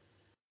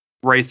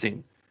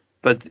racing.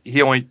 But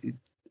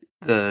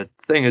the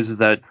thing is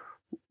that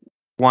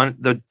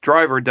the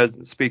driver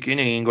doesn't speak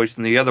any English,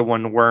 and the other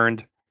one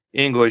learned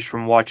English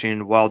from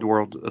watching Wild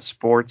World of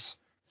Sports,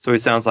 so he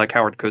sounds like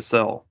Howard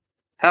Cosell.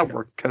 And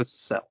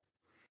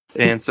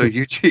so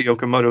Yuji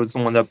Okamoto is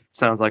the one that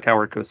sounds like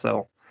Howard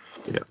Cosell.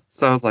 Yeah.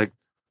 So I was like,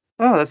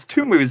 oh, that's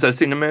two movies I've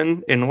seen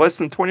him in less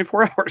than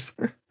 24 hours.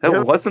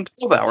 Less than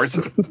 12 hours.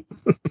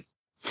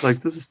 It's like,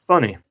 this is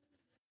funny.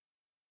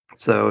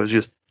 So it was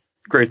just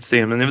great to see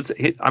him, and it was,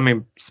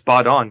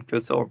 spot on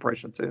Cosell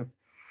impression too.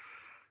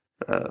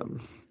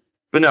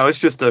 But no, it's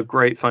just a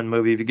great, fun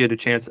movie. If you get a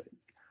chance,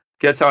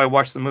 guess how I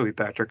watched the movie,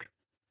 Patrick?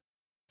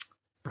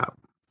 Oh.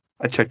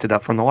 I checked it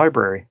out from the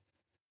library.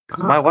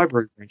 Because my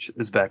library branch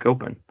is back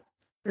open.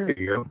 There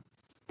you go.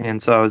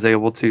 And so I was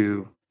able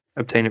to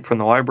obtain it from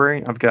the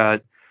library. I've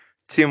got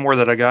two more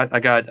that I got. I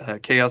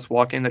got Chaos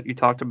Walking that you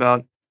talked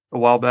about a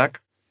while back.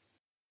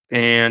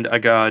 And I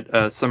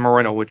got Summer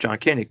Rental with John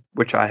Candy,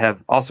 which I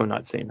have also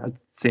not seen. I've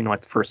seen like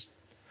the first,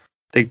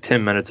 I think,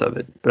 10 minutes of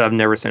it. But I've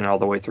never seen it all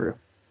the way through.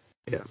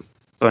 Yeah.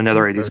 So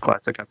another 80s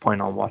classic I plan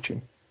on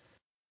watching.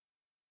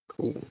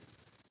 Cool.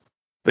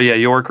 But yeah,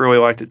 York really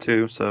liked it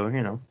too. So,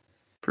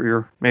 for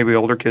your maybe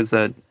older kids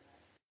that,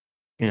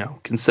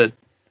 can sit,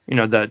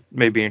 that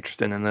may be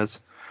interested in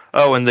this.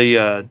 Oh, and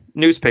the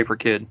newspaper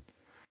kid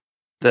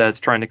that's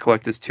trying to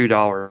collect his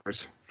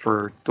 $2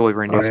 for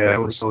delivering newspapers. Yeah,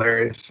 that was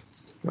hilarious.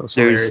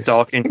 Dude,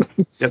 stalking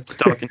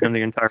him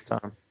the entire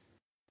time.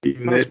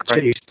 Even that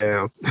chase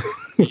down.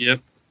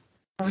 Yep.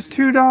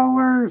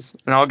 $2,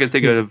 and all I could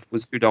think of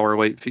was $2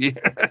 late fee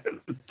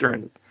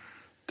during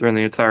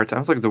the entire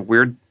time. It's like the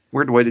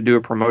weird way to do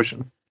a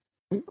promotion.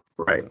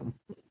 Right.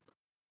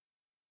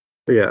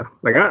 But yeah,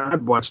 like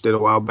I'd watched it a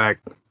while back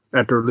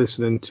after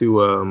listening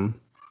to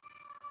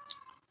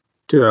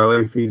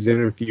Leafy's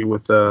interview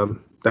with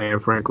Diane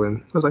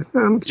Franklin. I was like,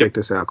 let me check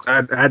this out.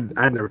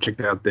 I'd never checked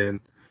it out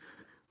then,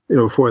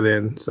 before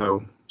then.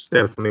 So it's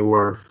definitely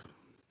worth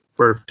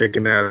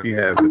checking out if you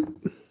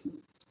haven't.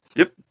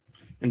 Yep,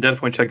 and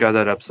definitely check out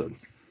that episode.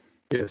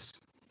 Yes.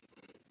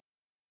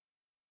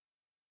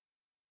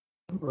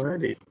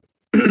 Alrighty.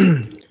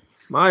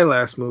 My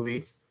last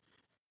movie,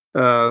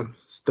 The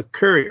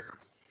Courier.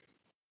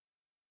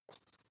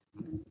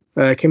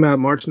 It came out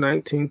March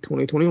 19,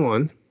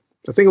 2021.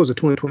 I think it was a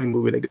 2020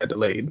 movie that got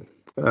delayed.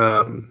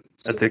 I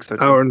think so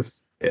too. Hour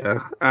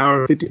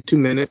and 52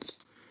 minutes.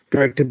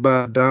 Directed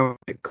by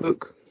Dominic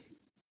Cook.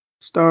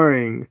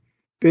 Starring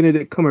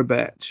Benedict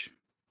Cumberbatch.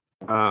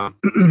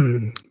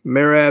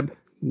 Merab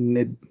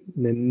Nenidze.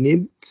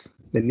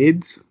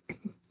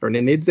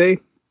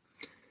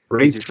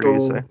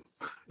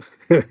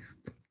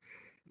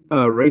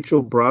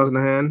 Rachel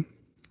Brosnahan,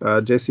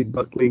 Jesse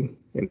Buckley,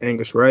 and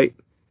Angus Wright.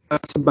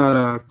 It's about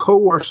a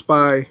Cold War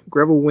spy,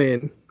 Greville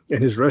Wynn,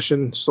 and his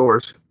Russian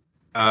source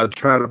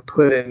try to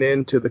put an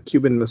end to the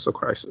Cuban Missile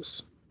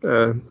Crisis.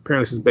 Apparently,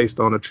 this is based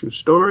on a true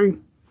story.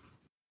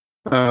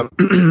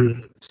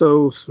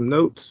 So, some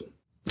notes.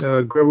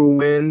 Greville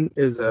Wynn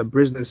is a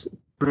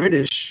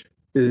British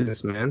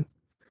businessman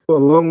who,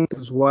 along with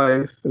his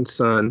wife and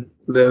son,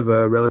 live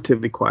a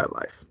relatively quiet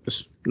life.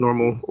 Just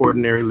normal,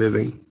 ordinary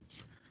living.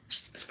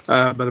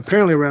 But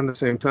apparently around the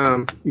same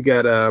time, you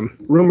got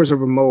rumors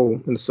of a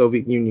mole in the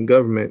Soviet Union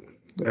government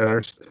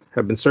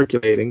have been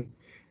circulating.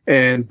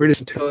 And British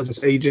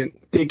intelligence agent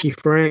Dickie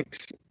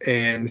Franks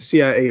and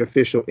CIA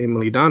official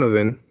Emily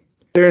Donovan,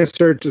 they're in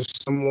search of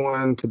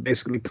someone to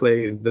basically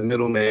play the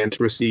middleman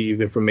to receive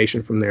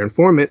information from their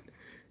informant.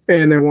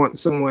 And they want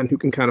someone who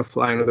can kind of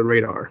fly under the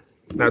radar,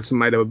 not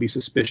somebody that would be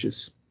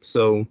suspicious.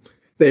 So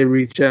they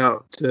reach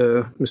out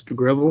to Mr.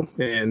 Greville,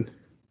 and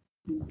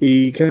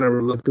he kind of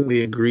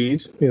reluctantly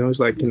agrees. It's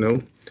like,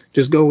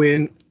 just go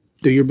in,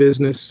 do your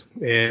business,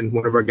 and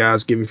one of our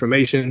guys give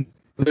information,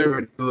 deliver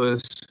it to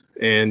us,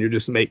 and you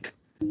just make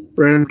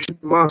random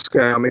trip to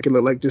Moscow, make it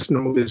look like just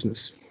normal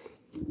business.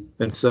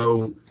 And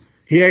so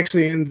he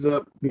actually ends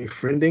up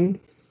befriending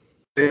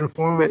the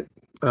informant,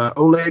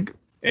 Oleg,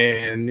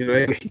 and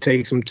he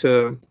takes him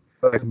to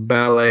like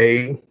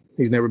ballet.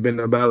 He's never been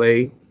to a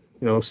ballet,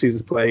 sees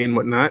the play and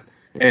whatnot,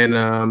 and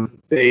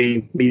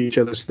they meet each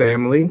other's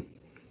family.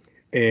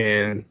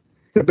 And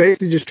they're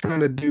basically just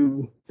trying to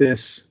do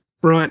this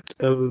front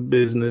of a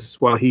business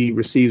while he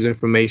receives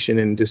information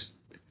and just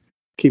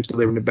keeps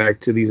delivering it back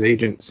to these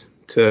agents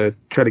to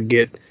try to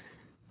get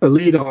a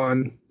lead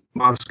on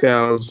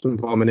Moscow's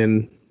involvement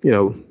in,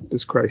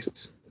 this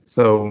crisis.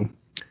 So,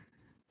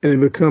 and it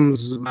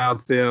becomes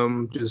about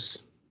them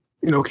just,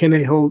 can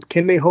they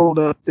hold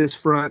up this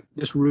front,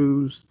 this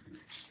ruse?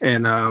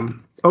 And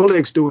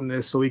Oleg's doing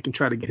this so he can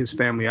try to get his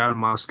family out of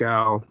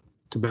Moscow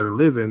to better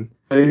living.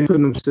 He's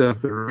putting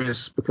himself at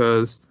risk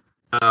because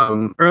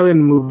early in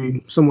the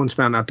movie, someone's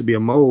found out to be a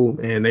mole,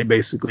 and they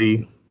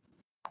basically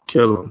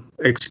kill him,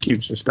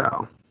 execution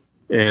style.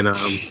 And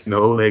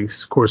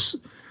Oleg's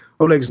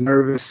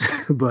nervous,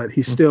 but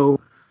he's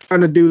still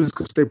trying to do this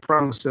because they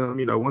promised him,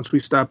 once we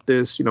stop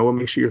this, we'll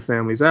make sure your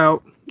family's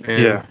out.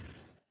 And,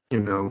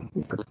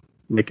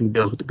 making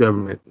deals with the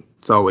government,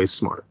 it's always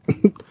smart.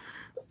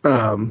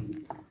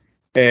 And,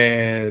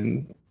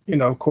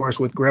 of course,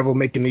 with Greville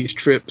making these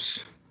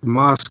trips,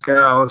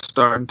 Moscow is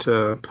starting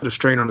to put a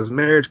strain on his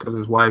marriage because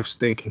his wife's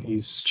thinking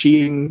he's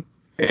cheating.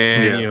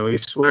 And,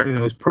 he's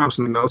swearing, he's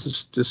promising,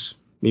 it's just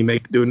me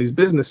doing these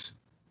business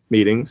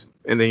meetings.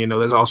 And then,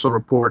 there's also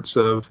reports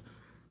of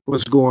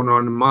what's going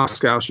on in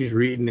Moscow. She's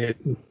watching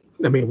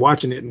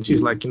it, and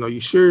she's like, you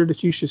sure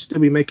that you should still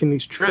be making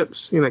these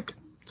trips? You're like,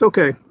 it's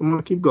okay, I'm going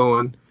to keep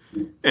going.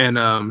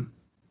 And,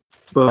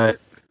 but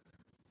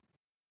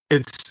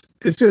it's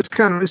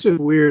just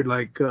weird.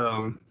 Like,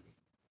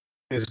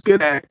 it's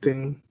good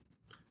acting.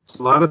 It's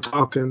a lot of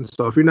talking.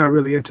 So if you're not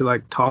really into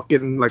like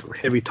talking, like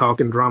heavy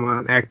talking, drama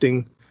and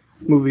acting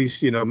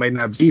movies, may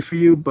not be for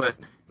you, but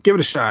give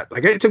it a shot.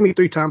 Like, it took me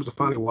 3 times to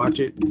finally watch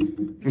it.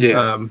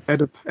 Yeah.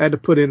 Had to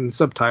put in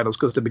subtitles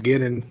because the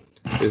beginning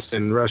is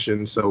in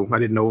Russian, so I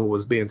didn't know what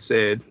was being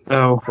said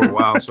for a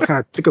while. So it kind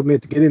of took a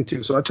minute to get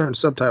into. So I turned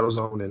subtitles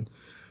on and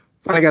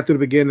finally got through the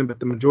beginning, but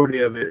the majority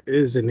of it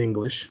is in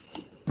English.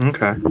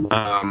 Okay.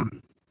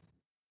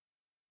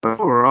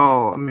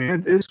 Overall,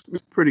 it's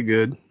pretty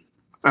good.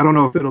 I don't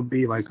know if it'll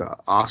be like a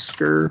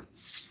Oscar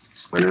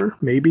winner,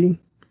 maybe,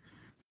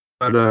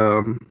 but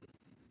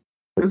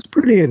it's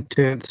pretty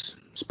intense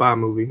spy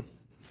movie.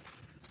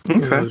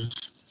 Okay.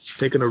 Just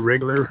taking a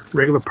regular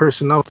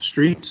person off the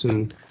streets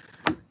and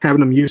having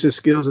them use his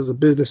skills as a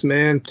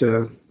businessman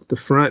to the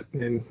front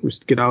and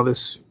just get all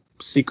this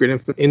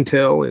secret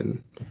intel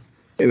and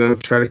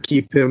try to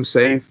keep him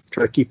safe,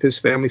 try to keep his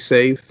family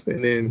safe,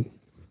 and then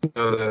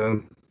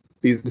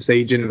this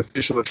agent and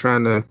official are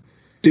trying to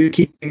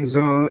keep things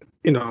on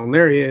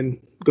their end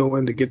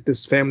going to get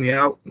this family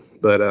out.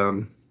 But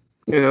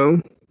You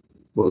know,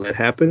 will it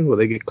happen? Will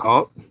they get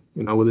caught?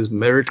 You know, will his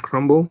marriage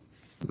crumble?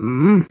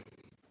 Mm-hmm.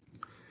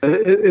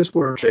 It's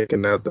worth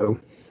checking out, though.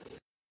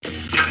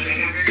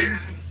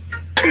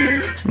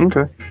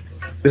 Okay.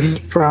 This is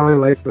probably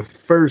like the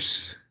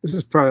first. This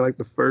is probably like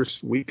the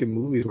first week in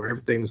movies where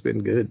everything's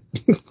been good.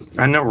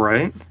 I know,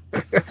 right?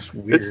 That's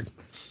weird.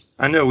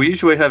 I know. We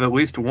usually have at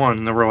least one,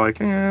 and then we're like,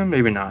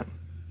 maybe not.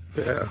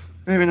 Yeah.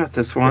 Maybe not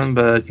this one,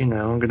 but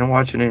I'm gonna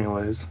watch it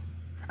anyways.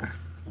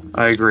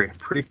 I agree.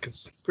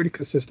 Pretty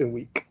consistent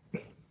week.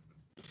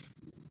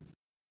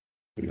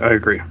 I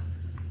agree.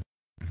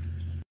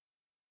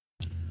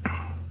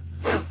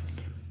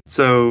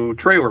 So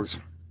trailers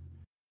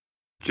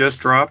just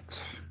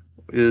dropped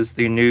is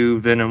the new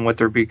Venom Let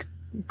There Be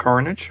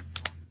Carnage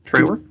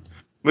trailer.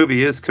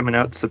 Movie is coming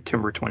out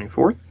September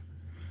 24th.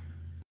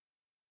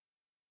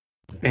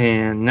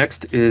 And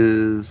next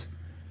is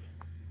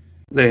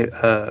they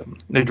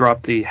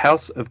dropped the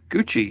House of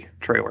Gucci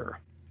trailer,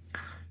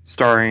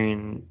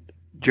 starring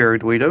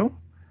Jared Leto,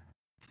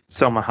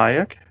 Selma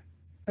Hayek,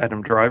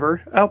 Adam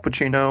Driver, Al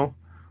Pacino,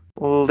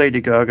 Lady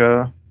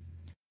Gaga,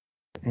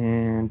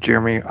 and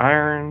Jeremy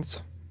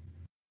Irons.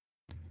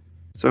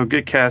 So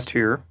good cast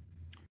here.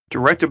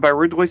 Directed by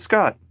Ridley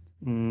Scott.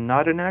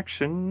 Not an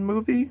action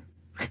movie.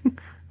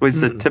 Was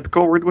the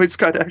typical Ridley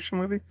Scott action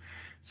movie.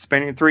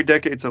 Spanning 3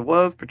 decades of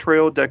love,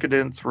 betrayal,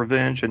 decadence,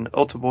 revenge, and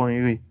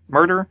ultimately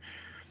murder.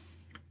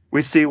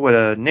 We see what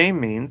a name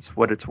means,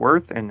 what it's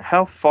worth, and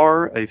how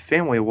far a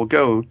family will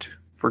go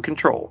for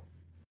control.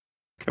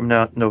 Coming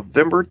out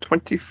November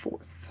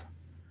 24th.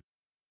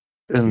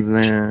 And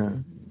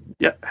then,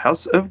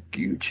 House of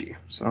Gucci.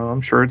 So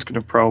I'm sure it's going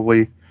to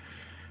probably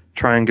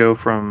try and go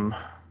for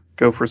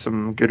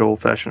some good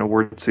old-fashioned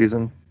award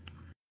season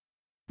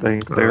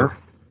things there.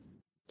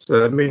 So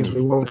that means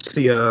we won't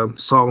see a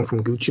song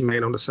from Gucci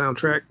Mane on the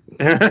soundtrack?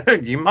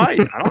 You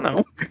might. I don't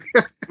know.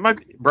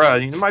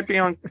 You might be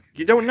on.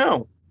 You don't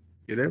know.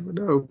 You never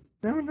know.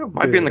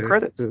 Might be in the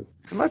credits. It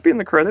might be in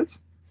the credits.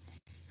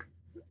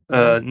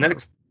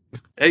 Next,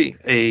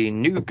 a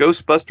new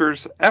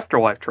Ghostbusters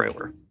Afterlife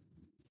trailer.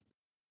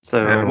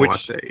 So, I haven't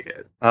watched that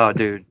yet. Oh,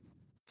 dude.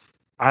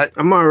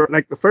 I'm already,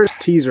 like the first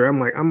teaser.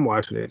 I'm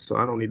watching it, so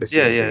I don't need to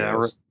see anything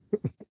else.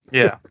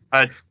 Yeah.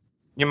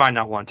 You might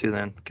not want to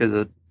then, because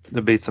there'll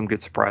be some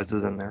good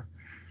surprises in there.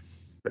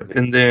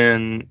 And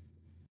then,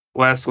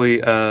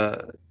 lastly,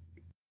 I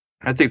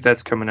think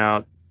that's coming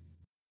out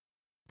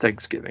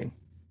Thanksgiving,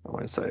 I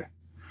want to say.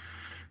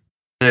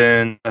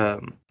 Then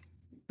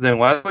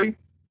lastly,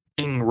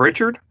 King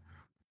Richard,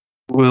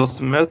 Will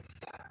Smith,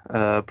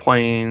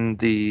 playing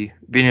the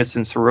Venus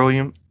and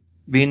Serena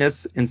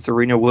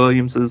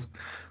Williams'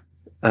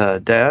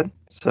 dad.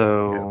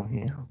 So,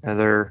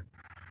 another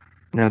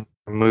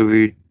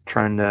movie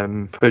trying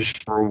to push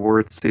for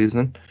award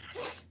season.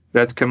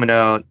 That's coming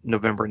out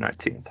November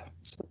 19th.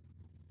 So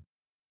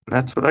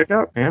that's what I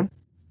got, man.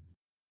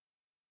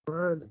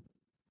 Right.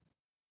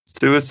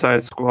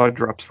 Suicide Squad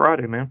drops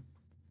Friday, man.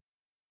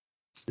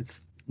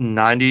 It's I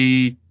want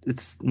to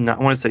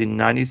say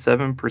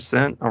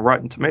 97% on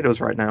Rotten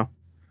Tomatoes right now.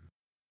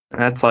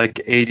 And that's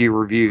like 80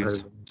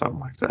 reviews, something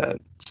like that.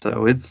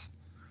 So it's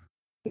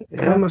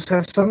That must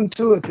have something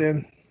to it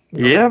then.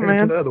 Yeah,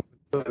 man. To the other one.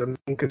 But I'm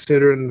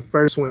considering the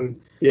first one,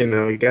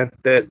 you got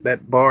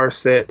that bar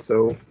set,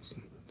 so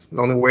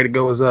the only way to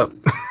go is up.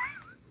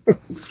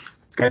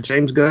 It's got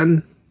James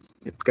Gunn.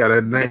 It's got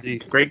a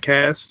great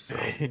cast. So.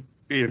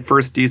 The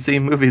first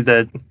DC movie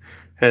that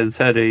has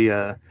had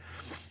a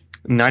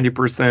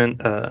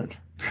 90%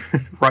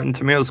 Rotten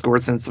Tomatoes score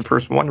since the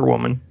first Wonder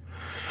Woman.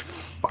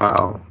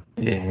 Wow.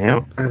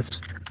 Yeah. That's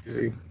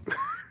crazy.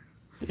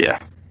 Yeah.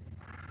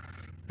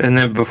 And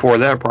then before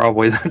that,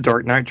 probably the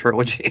Dark Knight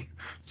trilogy.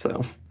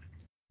 So,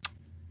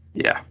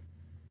 yeah.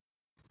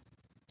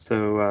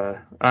 So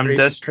I'm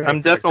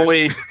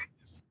definitely.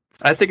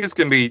 I think it's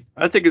gonna be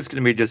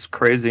just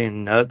crazy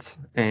and nuts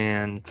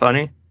and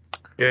funny.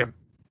 Yeah.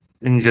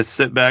 And just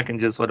sit back and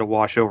just let it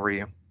wash over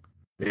you.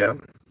 Yeah.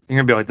 You're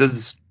gonna be like, this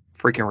is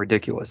freaking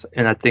ridiculous,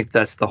 and I think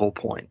that's the whole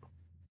point.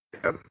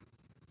 Yeah.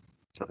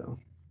 So,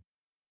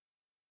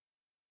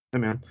 hey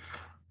man,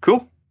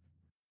 cool.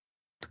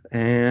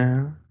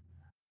 And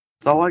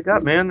that's all I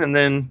got, man. And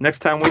then next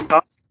time we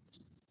talk,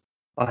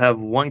 I'll have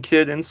one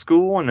kid in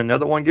school and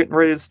another one getting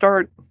ready to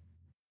start.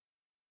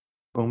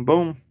 Boom,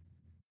 boom.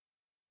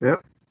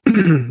 Yep.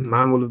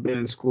 Mine will have been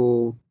in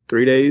school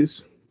 3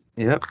 days.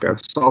 Yep.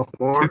 Got a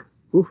sophomore.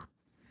 Oof.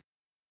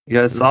 You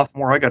got a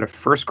sophomore. I got a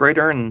first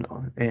grader, and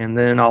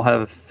then I'll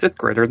have a fifth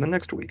grader the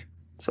next week.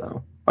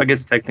 So I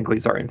guess technically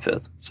he's already in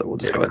fifth. So we'll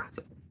just go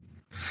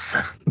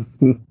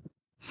ahead.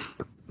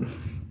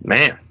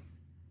 Man.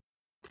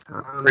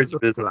 Crazy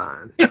business.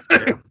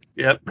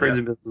 Yep,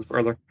 crazy business,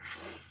 brother.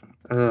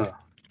 All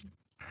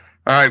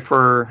right,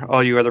 for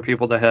all you other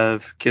people that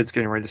have kids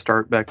getting ready to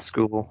start back to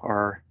school,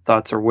 our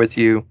thoughts are with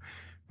you.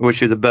 We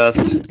wish you the best.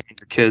 And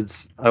your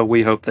kids,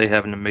 we hope they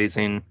have an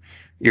amazing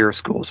year of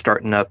school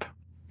starting up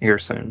here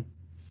soon.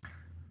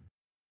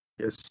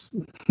 Yes.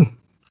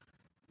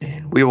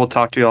 And we will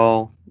talk to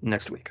y'all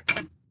next week.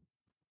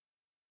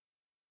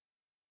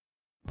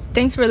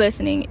 Thanks for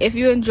listening. If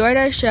you enjoyed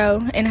our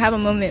show and have a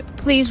moment,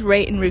 please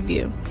rate and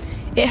review.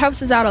 It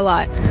helps us out a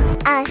lot.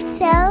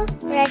 Also,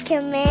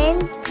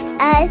 recommend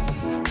us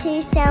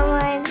to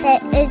someone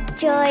that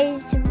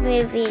enjoys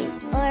movies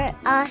or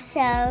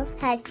also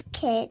has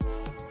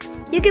kids.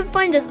 You can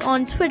find us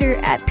on Twitter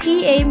at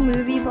PA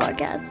Movie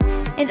Podcast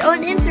and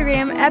on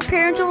Instagram at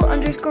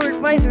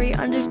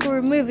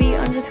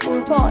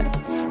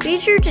parental_advisory_movie_pod. Be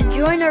sure to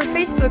join our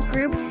Facebook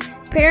group,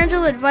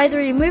 Parental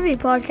Advisory Movie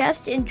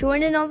Podcast, and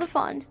join in on the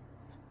fun.